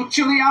yourself because it's a little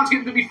chilly out, it's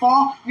getting to be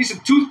fall. You need some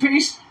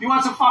toothpaste, you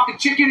want some fucking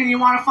chicken, and you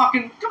want to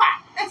fucking... Come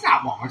on, that's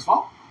not Walmart's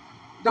fault.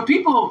 The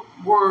people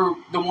were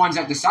the ones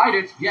that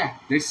decided, yeah,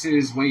 this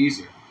is way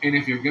easier. And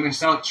if you're going to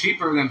sell it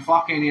cheaper than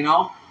fucking,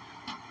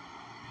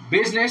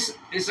 business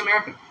is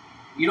America.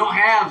 You don't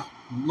have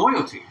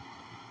loyalty.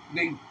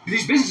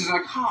 These businesses are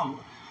like, oh,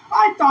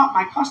 I thought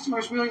my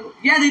customers really...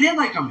 Yeah, they did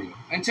like coming to you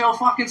until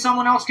fucking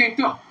someone else came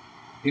through.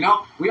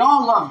 We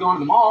all loved going to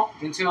the mall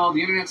until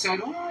the internet said,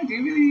 oh, do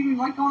you really even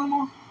like going to the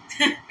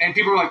mall? And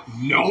people were like,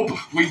 nope,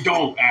 we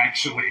don't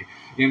actually.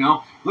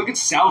 Look at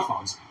cell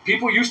phones.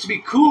 People used to be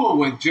cool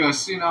with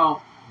just,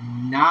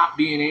 not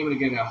being able to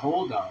get a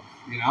hold of,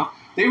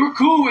 They were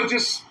cool with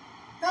just,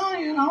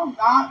 I'm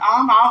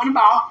out and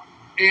about.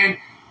 And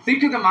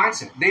think of the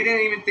mindset. They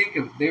didn't even think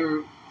of, they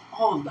were,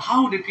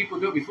 how did people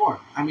do it before?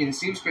 I mean, it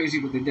seems crazy,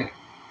 but they did it.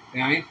 You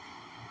know what I mean?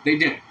 They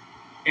did it.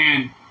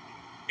 And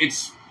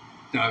it's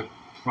the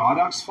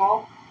product's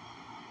fault.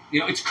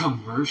 It's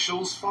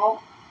commercials'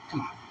 fault.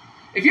 Come on.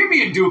 If you're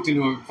being duped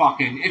into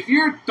if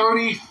you're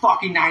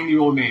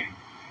 9-year-old man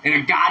and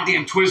a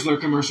goddamn Twizzler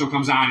commercial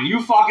comes on and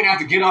you fucking have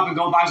to get up and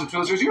go buy some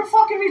Twizzlers, you're a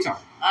fucking retard.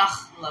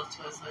 Ugh, love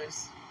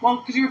Twizzlers. Well,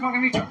 because you're a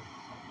fucking retard.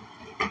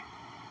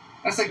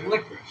 That's like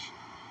licorice.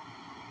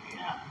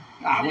 Yeah.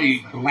 What are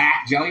you,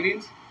 black jelly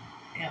beans?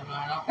 Yeah, but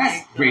I don't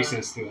That's like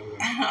racist, too.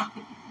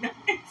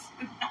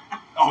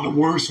 Oh, the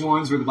worst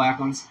ones were the black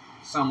ones.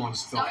 Someone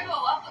stole Some it.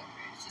 people love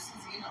licorice just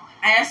because you don't like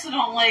it. I also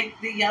don't like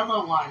the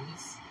yellow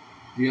ones.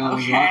 The yellow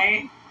ones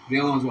Okay? what? The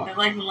yellow ones what? They're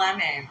like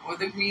lemon, or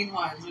the green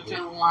ones, which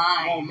are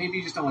lime. Oh, maybe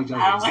you just don't like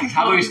jelly I beans. don't like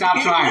How about you stop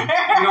jelly trying? beans.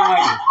 You don't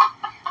like it.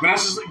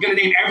 Vanessa's going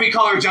to name every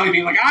color of jelly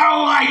bean. Like, I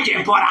don't like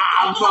it, but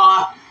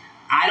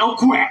I don't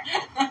quit.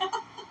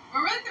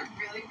 Remember like the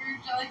really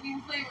weird jelly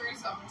bean flavors?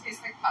 Some would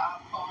taste like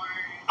popcorn.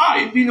 Oh,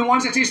 you mean the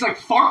ones that taste like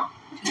fart?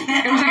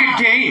 It was like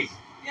a game.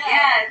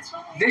 Yeah, it's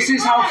really This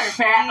is how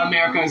fat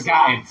America has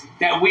gotten.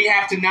 That we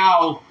have to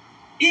now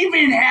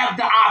even have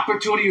the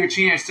opportunity or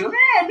chance to, maybe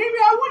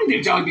I want to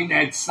do jelly bean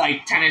that's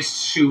like tennis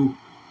shoe.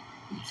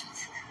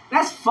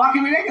 That's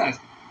fucking ridiculous.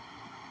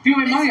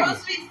 People make money It's on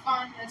supposed it. to be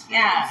fun. It's for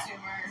Yeah. the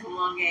consumer. It's a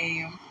little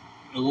game.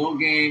 A little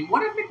game.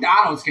 What if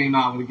McDonald's came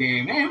out with a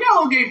game? Hey, we got a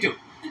little game too.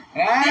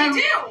 They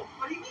do.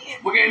 What do you mean?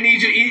 We're gonna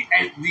need you to eat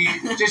at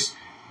the just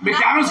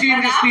McDonald's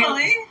game just be.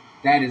 Monopoly.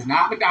 That is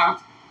not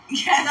McDonald's.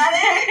 Yes, that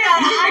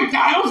is.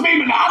 McDonald's made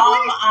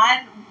Monopoly.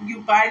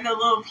 You buy the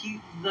little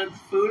the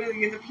food and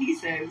you get the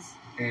pieces.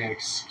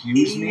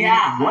 Excuse me?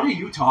 Yeah. What are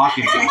you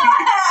talking about? You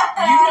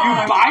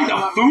buy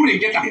the food and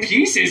get the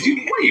pieces. What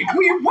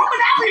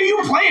Monopoly are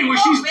you playing where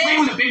she's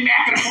playing with a Big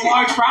Mac and a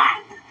large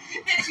fry?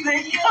 Bitch, They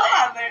you come peel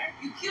out it. there.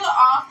 You peel it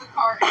off the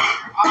carton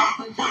or off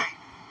the drink.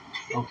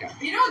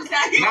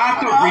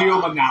 Not the real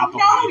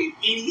Monopoly. No, you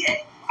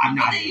idiot. I'm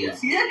not But an they idiot.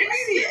 use- You're an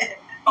idiot.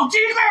 Oh, did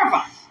you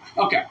clarify?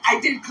 Okay. I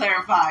did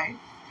clarify.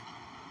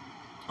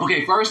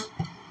 Okay, first,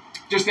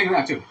 just think of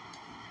that too.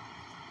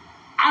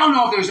 I don't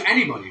know if there's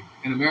anybody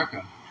in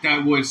America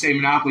that would say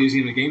Monopoly is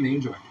even a game they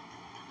enjoy.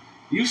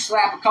 You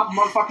slap a couple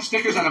motherfucking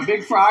stickers on a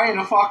Big Fry and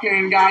a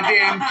fucking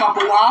goddamn cup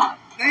of wop,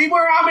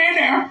 anywhere I'm in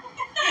there.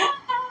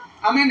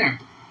 I'm in there.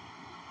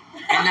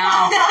 And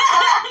now,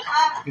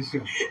 it's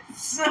true.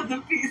 So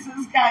the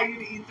pieces got you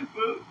to eat the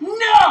food? No!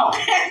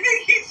 I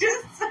think you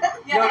just said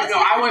Yeah, No, that's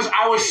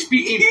I was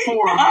speaking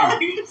for No,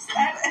 America. you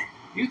said it.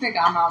 You think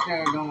I'm out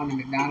there going to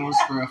McDonald's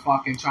for a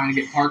fucking trying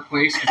to get Park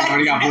Place because I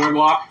already got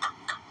Boardwalk?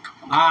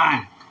 Come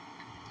on.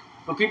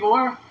 But people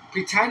were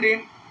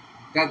pretending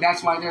that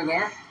that's why they're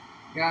there.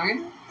 You know what I mean?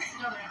 No,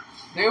 they're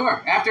not. They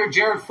were. After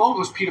Jared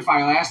Fogel's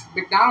pedophile last,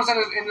 McDonald's had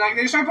and like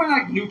they started putting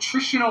like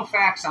nutritional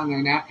facts on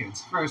their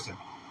napkins. First of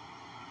all,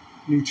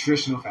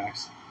 nutritional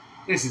facts.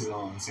 This is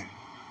all insane.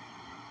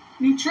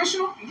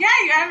 Nutritional? Yeah,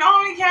 you gotta know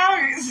how many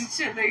calories and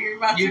shit that you're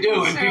about to You do,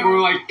 and consume. people were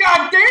like,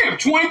 "God damn,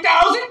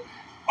 20,000?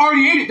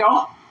 Already ate it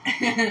though."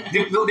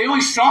 They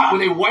only saw it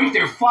when they wiped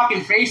their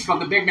fucking face from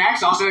the Big Mac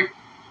sauce. They're like,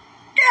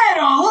 "Get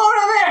a load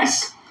of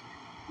this!"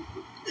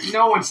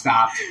 No one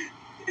stopped.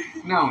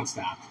 No one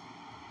stopped.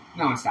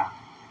 No one stopped.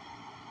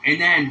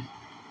 And then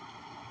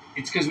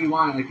it's because we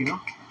wanted, like, you know,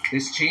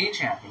 this change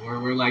happened where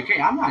we're like,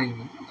 hey, I'm not even,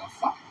 what the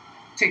fuck?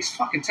 It takes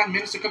fucking 10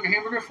 minutes to cook a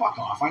hamburger? Fuck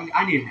off.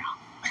 I need it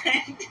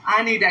now.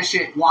 I need that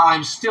shit while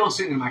I'm still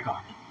sitting in my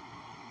car.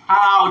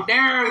 How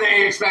dare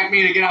they expect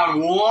me to get out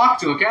and walk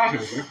to a cash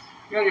register?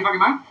 You out of your fucking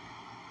mind?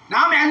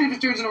 Now imagine if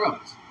it turns into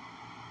robots.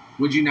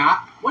 Would you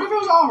not? What if it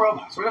was all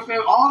robots? What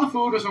if all the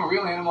food was from a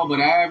real animal, but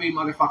every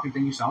motherfucking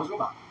thing you saw was a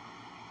robot?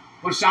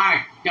 What if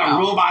Sonic got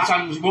robots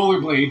on his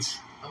rollerblades?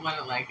 I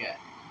wouldn't like it.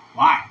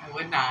 Why? I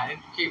would not.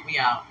 It'd creep me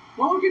out.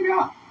 What would keep you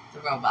out?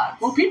 The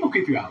robots. Well, people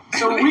keep you out.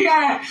 So we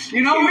gotta,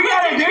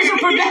 there's a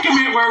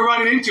predicament we're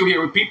running into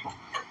here with people.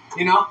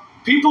 You know?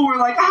 People were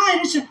like,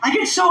 I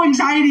get so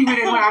anxiety with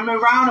it when I'm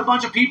around a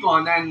bunch of people,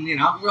 and then, you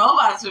know.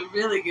 Robots would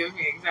really give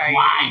me anxiety.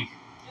 Why?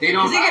 They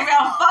don't. Because they can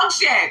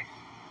malfunction.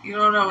 You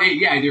don't know.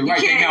 Yeah, you're right.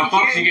 They can't-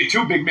 malfunction. you You get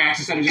 2 Big Macs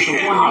instead of just a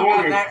one Oh, God,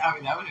 order. that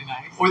would be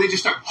nice. Or they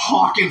just start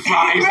hawking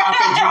fries out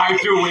the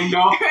drive-through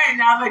window. Right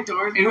now the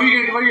door's And what are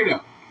you gonna do?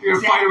 You're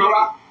gonna fight a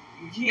robot?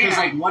 Yeah. Because,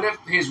 like, what if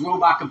his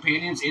robot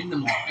companions in the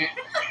mall,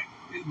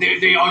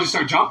 they all just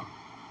start jumping?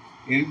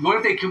 And what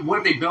if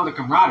they build a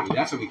camaraderie?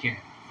 That's what we can't.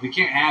 We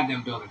can't have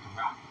them build a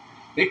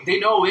camaraderie.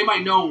 They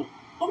might know.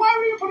 Well, why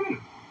would you put it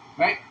in?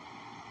 Right?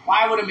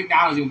 Why would a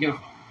McDonald's even give a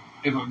fuck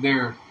if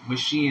their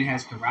machine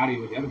has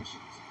camaraderie with the other machines?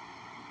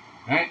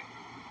 Right?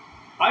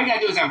 All you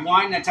gotta do is have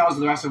one that tells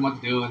the rest of them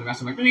what to do, and the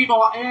rest of them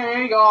like,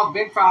 there you go,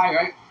 Big Fry,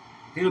 right?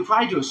 They would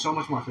probably do it so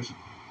much more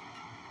efficiently.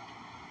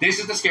 This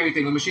is the scary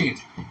thing with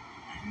machines.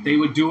 They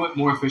would do it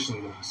more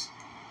efficiently than us.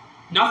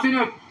 Nothing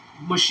a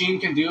machine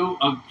can do,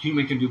 a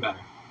human can do better.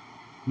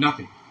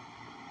 Nothing.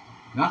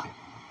 Nothing.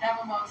 Have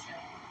emotion.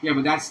 Yeah,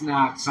 but that's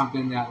not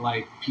something that,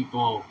 like,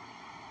 people,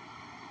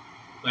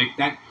 like,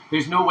 that,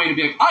 there's no way to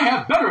be like, I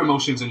have better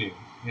emotions than you.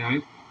 You know what I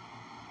mean?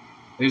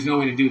 There's no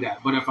way to do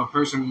that. But if a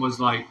person was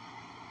like,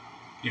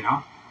 you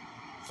know,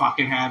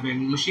 fucking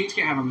having, machines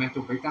can't have a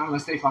mental breakdown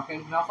unless they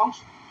fucking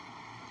malfunction.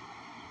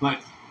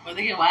 But, Well,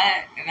 they get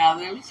wet, and now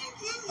they're...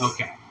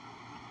 okay.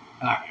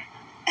 Alright.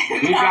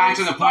 We've gotten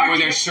to the point where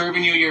they're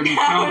serving you your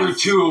number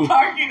 2,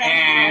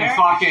 and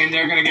fucking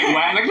they're gonna get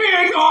wet. Like,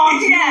 man,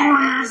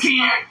 Yeah.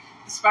 can't.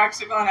 The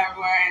sparks are going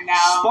everywhere, and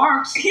now...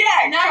 Sparks? Yeah,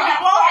 Now we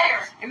got well,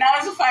 fire. And now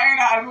there's a fire,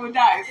 now everyone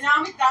dies. And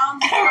now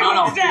McDonald's.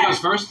 No, It's dead. because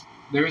first,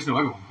 there is no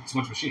everyone. It's a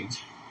bunch of machines.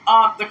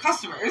 The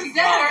customers.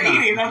 Exactly.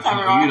 They're eating, that's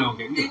everyone. You don't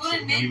get They you don't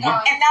wouldn't see make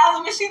anymore. And now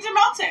the machines are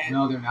melted.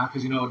 No, they're not,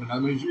 because you know what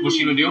another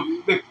machine would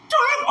do? They,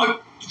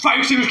 fire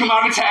extinguishers come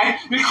out of its head.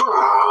 They,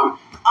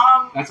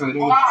 that's what they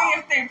do. Only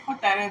if they put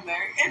that in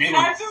there. It's Maybe.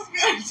 not just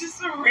good, just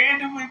to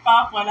randomly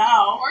pop one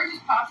out. Or it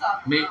just pops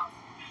out of Me- their mouth.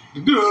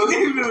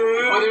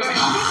 Or there's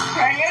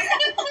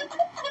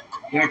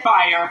They're like,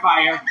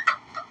 fire.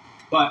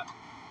 But,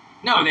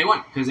 no, they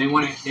wouldn't, because they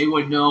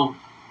would know,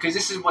 because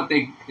this is what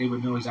they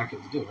would know exactly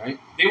what to do, right?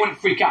 They wouldn't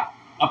freak out.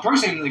 A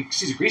person, like,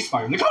 sees a grease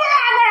fire, and they're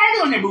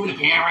like, and they're moving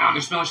the pan around,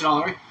 they're spilling shit all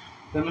over.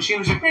 The machine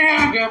was like,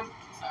 good.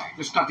 Sorry.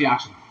 Just cut the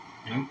oxygen.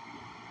 You know?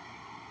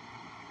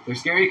 They're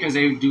scary because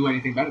they do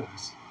anything better than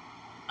us.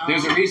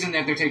 There's a reason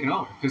that they're taking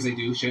over, because they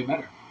do shit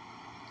better.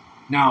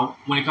 Now,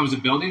 when it comes to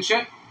building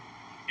shit,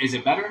 is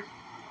it better?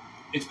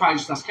 It's probably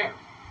just less care.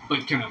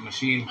 But can a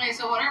machine... Okay,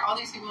 so what are all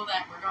these people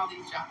that work all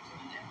these jobs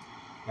going to do?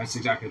 That's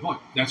exactly the point.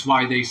 That's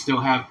why they still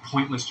have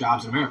pointless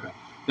jobs in America.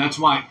 That's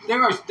why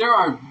there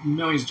are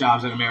millions of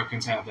jobs that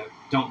Americans have that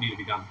don't need to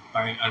be done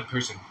by a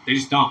person. They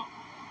just don't.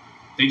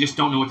 They just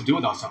don't know what to do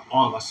with us,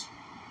 all of us.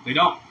 They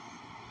don't.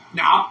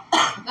 Now,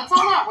 That's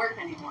all not work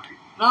anymore.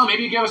 well,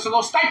 maybe you give us a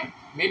little stipend.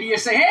 Maybe you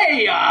say,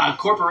 hey,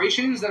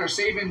 corporations that are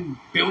saving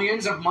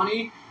billions of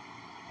money.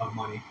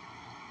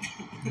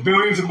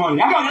 Billions of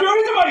money. I got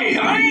billions of money.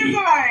 Billions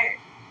of money.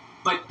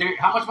 But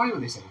how much money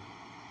would they save?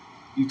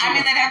 I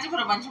mean, they'd have to put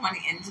a bunch of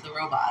money into the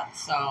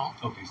robots, so.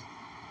 Okay.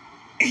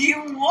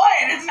 You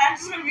would. It's not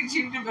just going to be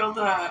cheap to build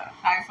a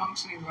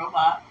high-functioning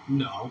robot.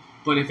 No,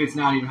 but if it's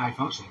not even high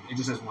functioning, it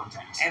just has one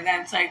task. And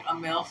that's like $1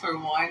 million for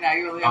one. Now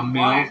you only have $1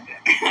 million? one.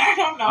 I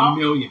don't know. $1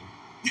 million.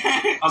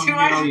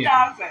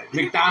 200,000.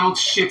 McDonald's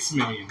shits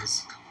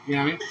millions. You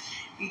know what I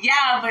mean?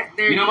 Yeah, but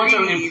they're You know how much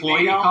an greedy. employee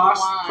They don't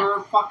costs want-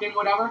 for fucking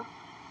whatever?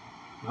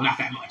 Well, not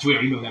that much. We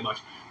already know that much.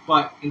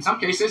 But in some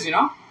cases, you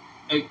know,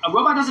 a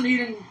robot doesn't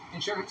need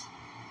insurance.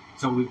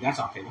 So that's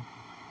off table.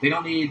 They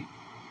don't need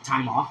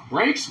time off.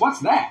 Breaks? What's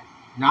that?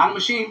 Not a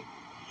machine.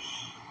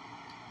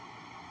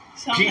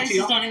 Some PTO?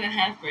 places don't even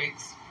have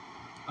brakes.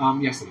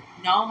 Yes, they do.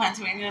 No,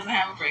 Pennsylvania doesn't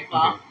have a brake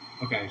law.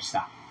 Okay,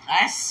 stop.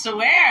 I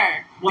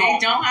swear. Well- they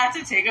don't have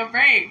to take a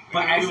break.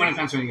 But everyone in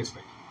Pennsylvania gets a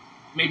break.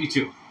 Maybe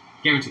 2.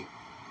 Guaranteed.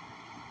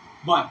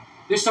 But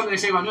there's something they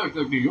say about New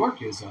York. New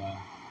York is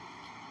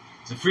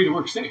it's a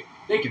free-to-work state.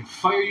 They can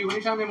fire you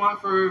anytime they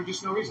want for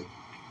just no reason.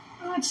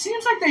 It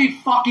seems like they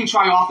fucking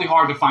try awfully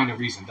hard to find a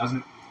reason, doesn't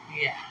it?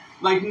 Yeah.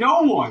 Like,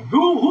 no one.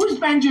 Who's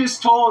been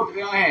just told,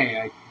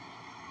 hey,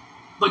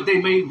 but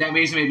they made that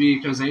reason maybe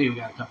because, hey, we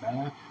gotta cut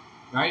back,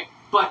 right?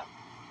 But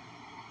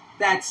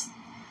that's,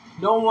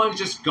 no one's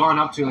just gone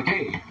up to, like,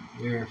 hey,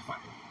 you're fired.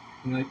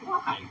 And you're like,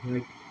 why? You're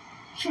like,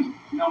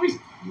 no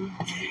reason.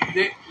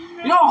 You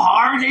know how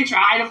hard they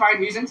try to find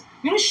reasons?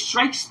 You know how many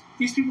strikes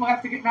these people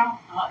have to get now?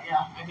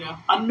 Yeah, I do.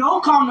 A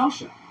no-call,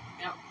 no-show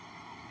Yep.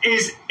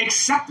 is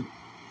acceptable.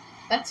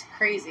 That's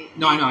crazy.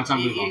 No, I know, it's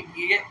unbelievable.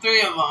 You get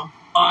 3 of them.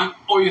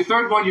 Or your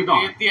third one, you're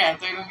gone. Yeah,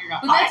 3 of them, you're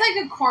gone. But that's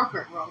like a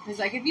corporate role, because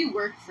like if you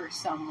work for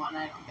someone,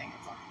 I don't think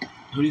it's like that.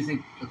 Who do you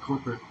think a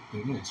corporate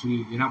thing is?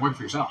 You're not working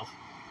for yourself.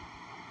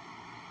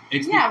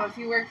 It's Yeah, but if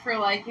you work for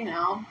like, you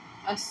know,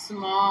 a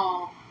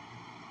small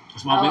a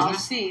small LLC,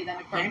 business. then a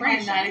They corporation.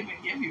 might not even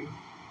give you.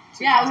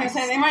 Yeah, I was gonna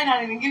say they might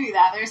not even give you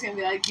that. They're just gonna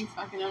be like, you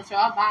fucking don't show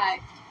up, bye.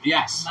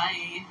 Yes.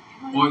 Bye.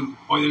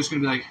 Or they're just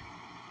gonna be like,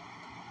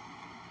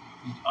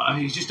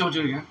 you just don't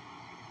do it again,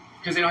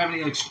 because they don't have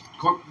any like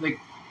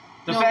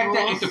the No fact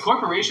that rules. if the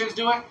corporations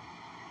do it,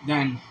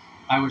 then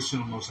I would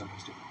assume most of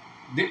us do it.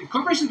 The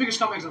corporations are the biggest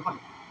scumbags on the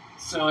planet.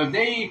 So if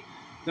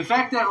the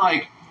fact that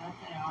like, That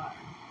they are.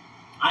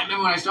 I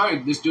remember when I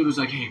started, this dude was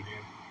like, hey man,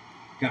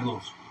 got a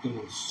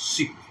little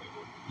secret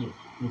for you,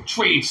 little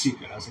trade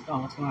secret. I was like, oh,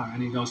 what's going on?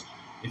 And he goes,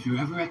 if you're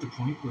ever at the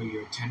point where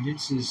your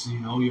attendance is, you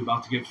know, you're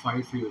about to get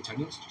fired for your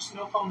attendance, just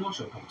no call, no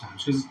show a couple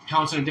times, because it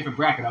counts in a different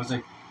bracket. I was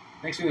like,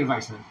 thanks for the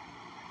advice, man.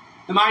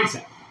 The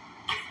mindset.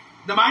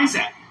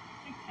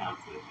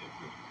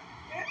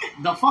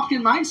 The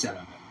fucking mindset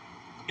of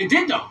it. It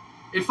did, though.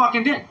 It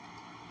fucking did.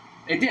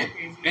 It did.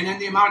 And then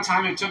the amount of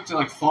time it took to,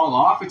 like, fall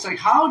off, it's like,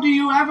 how do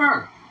you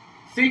ever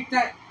think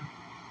that...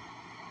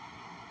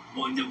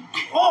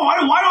 Oh,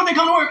 why don't they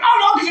come to work? I don't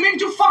know, because you're making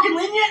too fucking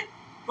lenient,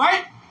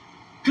 right?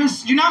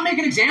 Because you're not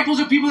making examples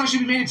of people that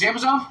should be made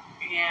examples of.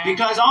 Yeah.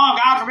 Because, oh,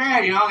 God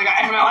forbid, you know, they got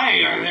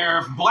FMLA, or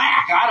they're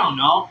black, I don't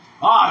know.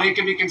 Oh, they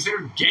could be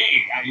considered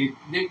gay.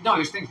 No,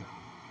 there's things, though.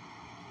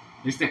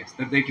 There's things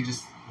that they could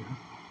just, you know,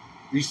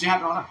 they used to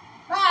happen all the time.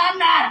 I'm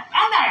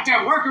not a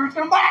terrible worker, it's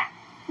I'm black.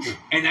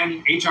 And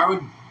then HR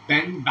would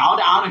bow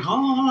down and,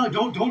 oh,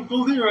 don't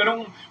go there,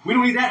 we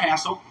don't need that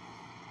hassle.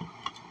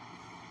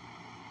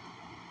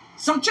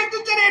 Some chick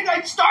that did it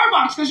at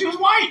Starbucks because she was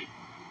white.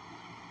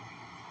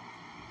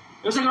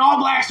 It was like an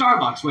all-black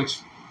Starbucks, which,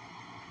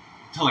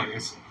 it's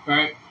hilarious,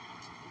 right?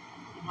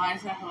 Why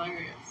is that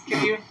hilarious?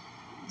 Can you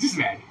just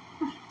imagine?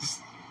 Just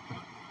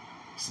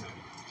imagine.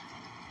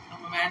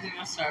 I'm imagining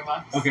a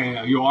Starbucks.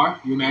 Okay, you are?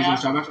 You imagine Yeah.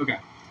 a Starbucks? Okay.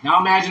 Now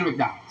imagine a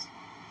McDonald's.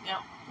 Yep.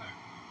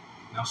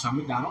 Right. Now some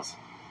McDonald's,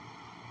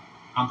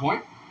 on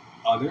point.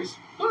 Others,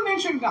 go to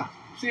mainstream McDonald's.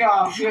 See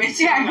how Yeah,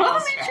 go to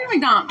the mainstream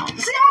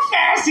McDonald's. see how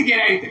fast you get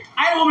anything.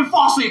 I had a woman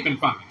fall asleep in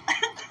front of me.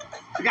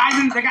 The guys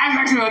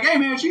next to me were like, hey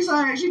man, she's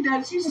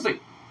dead. She's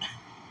asleep.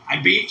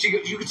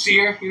 You could see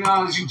her, you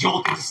know, she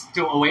jolted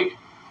still awake.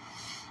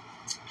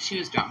 She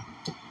was drunk.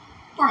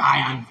 Or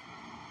high on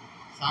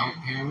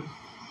heroin.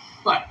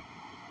 But,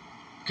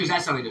 because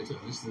that's how they do it too.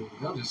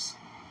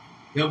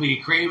 They'll be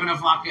craving a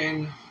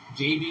fucking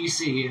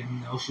JBC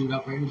and they'll shoot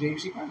up right in the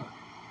JBC parking lot.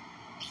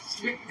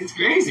 It's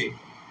crazy.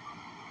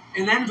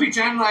 And then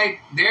pretend like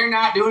they're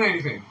not doing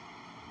anything.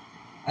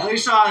 I literally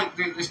saw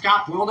this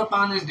cop rolled up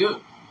on this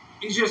dude.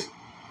 He's just,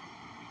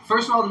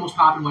 first of all, the most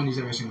popular one he's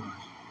ever seen in life.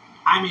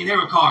 I mean, there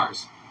were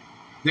cars.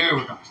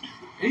 And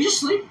he's just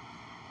sleeping.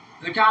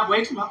 And the cop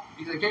wakes him up.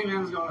 He's like, hey man,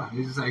 what's going on?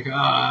 He's just like,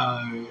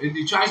 and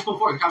he tries to pull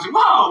forward. The cop's like,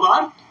 whoa,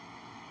 bud.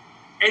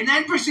 And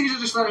then proceeds to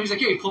just let him, he's like,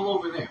 hey, pull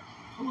over there.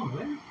 Pull over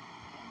there?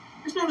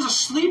 This man was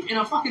asleep in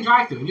a fucking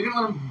drive-thru, and you're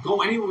gonna let him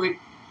go anyway.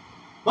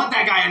 But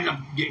that guy ended up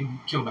getting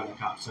killed by that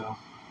cop, so.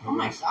 Oh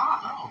my god.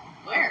 Oh,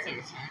 Where? Took a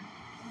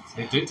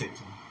turn. It did take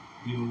time.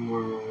 You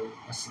were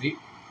asleep,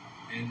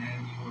 and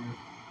then you were.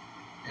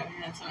 I mean,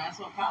 that's an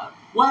asshole cop.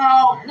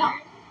 Well, no.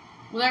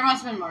 Well, there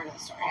must have been more to the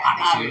story. Well, I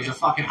think. obviously, it was a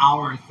fucking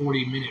hour and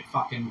 40-minute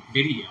fucking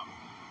video.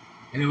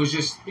 And it was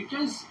just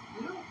because,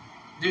 you know,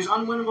 there's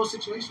unwinnable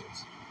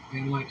situations.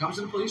 And when it comes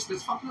to the police,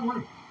 that's fucking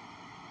unwinnable.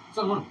 It's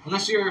unlimited.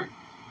 Unless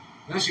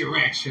you're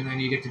rich, and then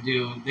you get to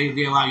do.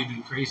 They allow you to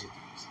do crazy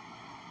things.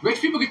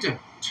 Rich people get to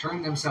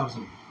turn themselves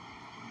in.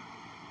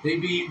 They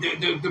be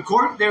the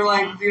court. They're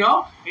like,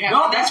 no,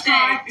 that's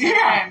fine.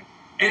 Yeah,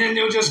 and then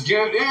they'll just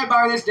give. Yeah,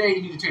 by this day,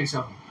 you need to turn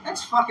yourself in.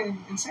 That's fucking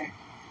insane.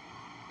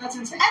 That's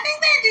insane. I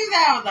think they do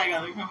that with like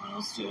other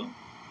criminals too.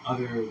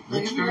 Other Like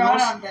rich if you're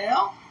criminals. out on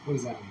bail What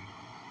does that mean?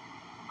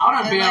 Out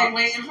on and bail. like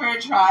waiting for a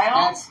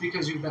trial. That's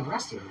because you've been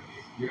arrested already.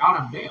 You're out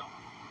on bail.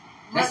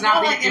 But That's no,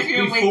 not like if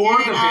you're before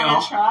waiting the on bail.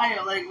 a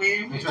trial, like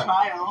waiting for That's a right.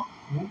 trial,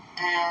 Mhm.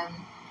 and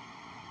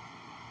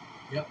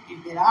Yep. you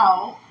get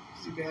out,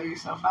 you bail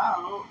yourself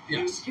out.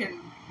 Yes.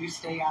 You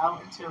stay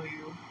out until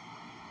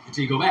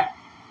Until you go back.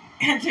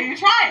 until your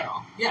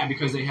trial. Yeah,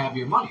 because they have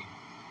your money.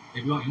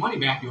 If you want your money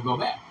back, you'll go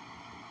back.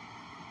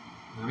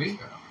 You know what I mean?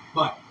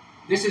 But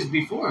this is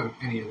before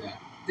any of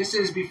that. This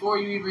is before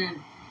you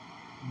even.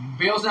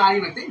 Bail's not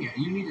even a thing yet.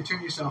 You need to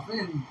turn yourself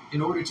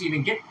in order to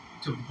even get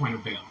to the point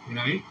of bail. You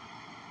know what I mean?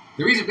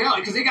 The reason bail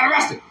because they got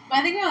arrested. But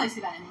I think we only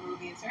see that in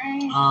movies,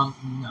 right?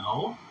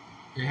 No,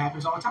 it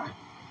happens all the time.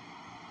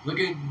 Look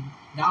at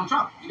Donald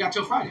Trump. He got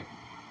till Friday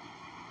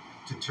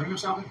to turn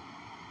himself in.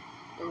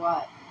 Or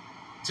what?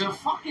 To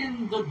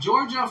fucking the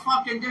Georgia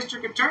fucking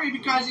district attorney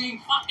because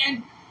he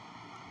fucking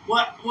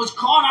was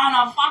caught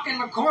on a fucking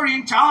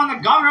recording telling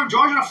the governor of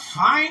Georgia to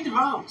find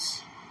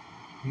votes.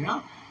 You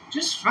know?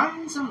 Just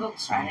find some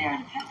votes. Friday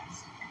already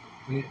passed.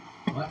 Wait,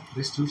 what?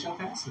 This too shall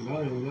pass? Is that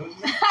what you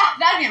said?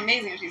 That'd be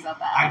amazing if she said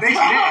that. I think she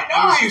did.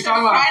 No, She was I talking said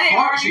about Friday a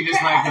fart. already She just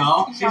passed. like,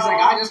 no. She's No. like,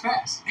 I just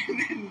passed.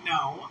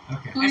 No.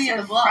 Okay. Who I do you said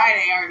have the blow?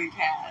 Friday already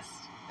passed.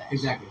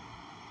 Exactly.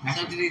 That's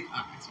So right. did he?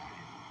 Oh, that's Friday.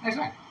 That's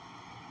right.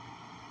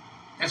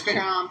 That's crazy.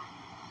 Trump.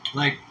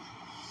 Like,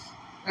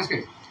 that's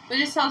crazy. But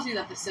it just tells you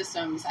that the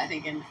systems, I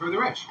think, in For the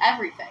rich.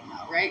 everything,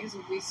 though, right? Because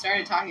we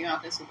started talking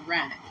about this with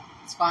rent,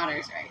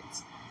 spotters'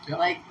 rights. Yep.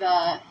 Like,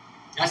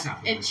 That's not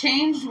for the it rich.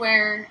 changed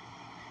where,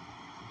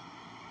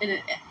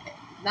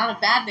 not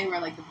a bad thing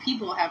where, like, the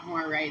people have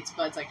more rights,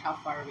 but it's like, how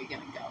far are we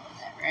going to go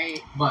with it, right?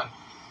 But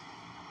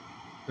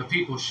the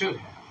people should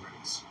have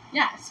rights.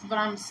 Yes, but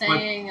I'm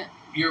saying,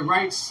 Your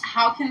rights.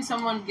 how can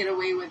someone get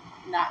away with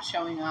not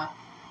showing up?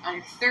 On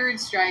your third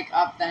strike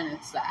up, then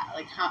it's that.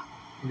 Like, how...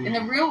 In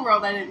the real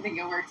world, I didn't think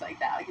it worked like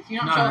that. Like, if you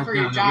don't show up for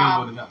your in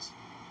job, the real world it does.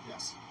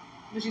 Yes.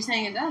 but you're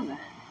saying it doesn't.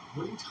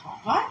 What are you talking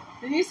What?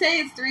 about? Didn't you say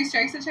it's 3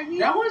 strikes that check you?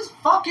 That was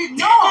fucking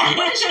no.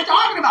 What is she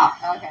talking about?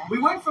 Okay. We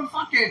went from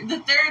fucking. The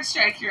third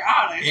strike, you're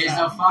out. I Is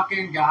said. a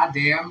fucking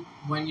goddamn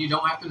when you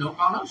don't have to no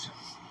call no show.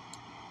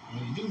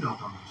 When you do no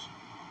call no show.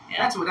 Yeah.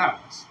 That's what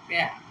that was.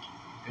 Yeah.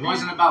 It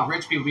wasn't about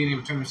rich people being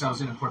able to turn themselves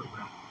in and corporate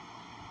ground.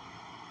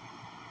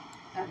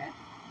 Okay.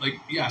 Like,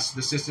 yes,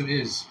 the system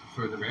is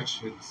for the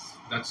rich.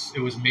 It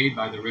was made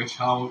by the rich.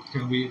 How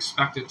can we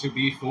expect it to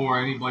be for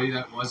anybody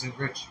that wasn't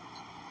rich?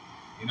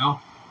 You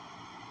know?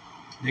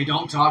 They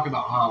don't talk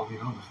about how, the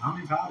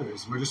founding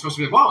fathers. We're just supposed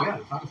to be like, whoa, yeah,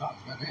 the founding fathers.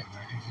 Goddamn,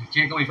 you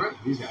can't go any further.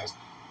 These guys.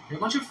 They're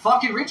a bunch of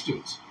fucking rich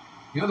dudes.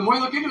 The more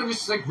you look into it, it's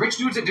just like rich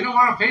dudes that didn't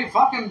want to pay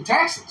fucking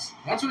taxes.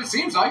 That's what it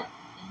seems like.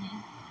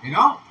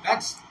 Mm-hmm.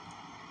 That's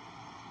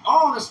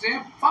the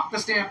stamp. Fuck the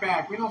Stamp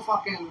Act. We're not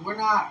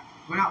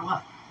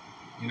what?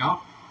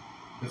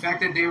 The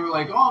fact that they were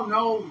like, oh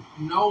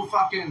no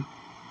fucking,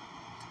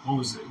 what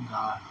was it?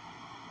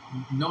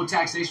 No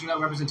taxation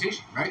without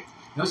representation, right?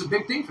 That was a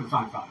big thing for the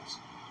founding fathers.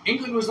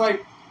 England was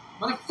like,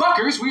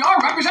 motherfuckers, we are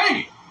representing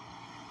you,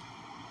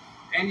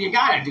 and you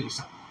gotta do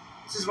something.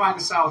 This is why the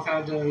South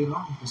had, the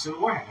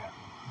Civil War had to happen.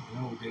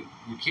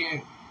 You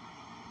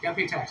gotta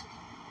pay taxes.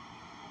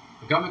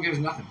 The government gives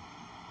nothing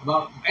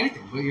about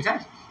anything but your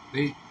taxes.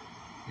 It's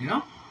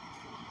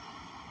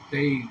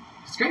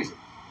crazy.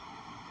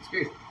 It's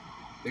crazy.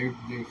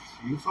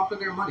 You fuck with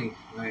their money,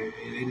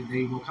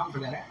 they will come for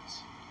that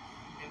ass.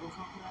 They will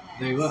come for that ass.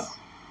 They will.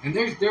 And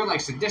they're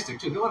like sadistic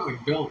too. They let it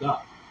like build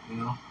up,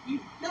 Don't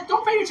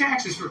pay your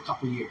taxes for a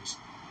couple years.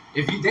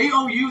 If they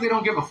owe you, they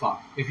don't give a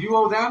fuck. If you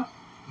owe them,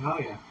 oh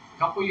yeah, a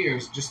couple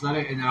years, just let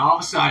it, and then all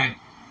of a sudden,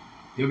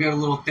 you'll get a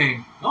little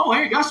thing. Oh,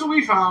 hey, guess what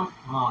we found?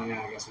 Oh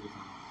yeah, I guess what we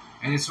found.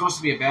 And it's supposed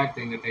to be a bad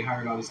thing that they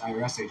hired all these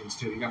IRS agents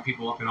too. You got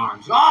people up in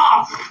arms.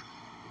 Oh!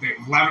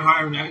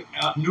 1,100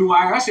 new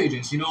IRS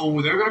agents. You know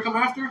who they're going to come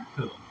after?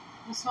 Who?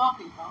 The small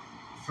people.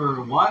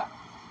 For what?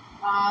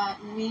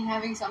 Me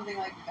having something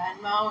like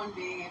Venmo and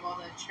being able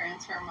to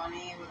transfer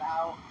money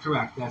without...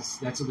 Correct. That's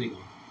illegal.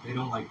 They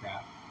don't like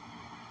that.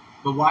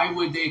 But why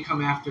would they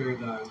come after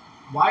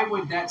why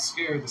would that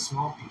scare the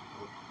small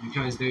people?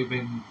 Because they've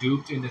been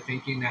duped into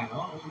thinking that,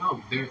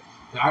 the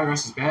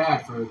IRS is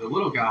bad for the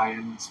little guy,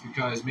 and it's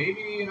because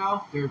maybe,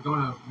 they're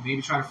going to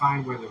maybe try to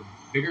find where the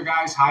bigger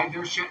guys hide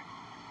their shit.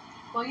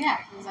 Well, yeah,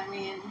 because,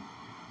 they're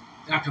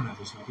not coming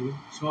after small people.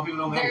 Small people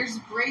don't matter. There's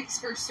breaks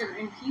for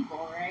certain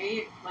people,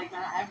 right? Like,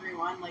 not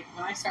everyone. Like,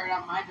 when I started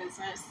out my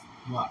business,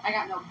 What? I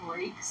got no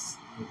breaks.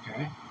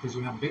 Okay, because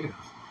you're not big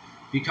enough.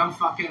 Become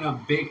fucking a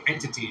big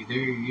entity. There,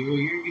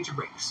 you're gonna get your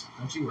breaks.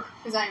 Don't you worry.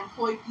 Because I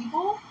employ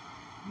people.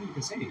 You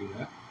can say you do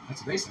that.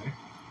 That's what they say.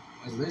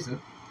 That's what they said.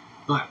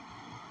 But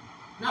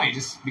no, you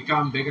just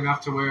become big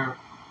enough to where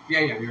Yeah,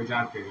 you're a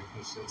job creator.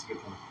 That's a good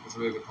point. That's a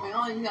really good point.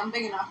 Well, I'm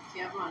big enough if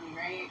you have money,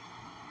 right?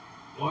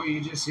 Or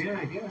you just,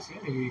 I guess,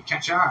 you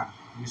catch on.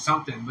 Do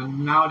something. But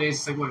nowadays,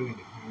 it's like, what are we going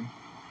to do?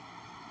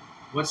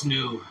 What's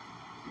new?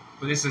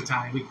 But this is the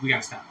time. We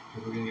got to stop.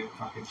 Because we're going to get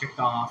fucking kicked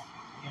off.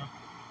 Yeah.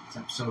 It's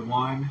episode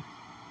 1.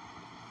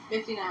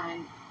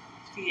 59.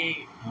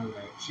 58. Alright,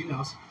 she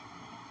knows.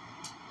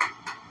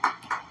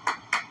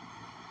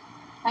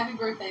 Happy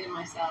birthday to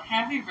myself.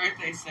 Happy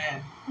birthday,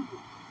 Sid.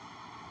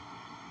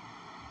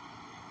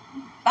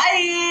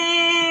 Bye!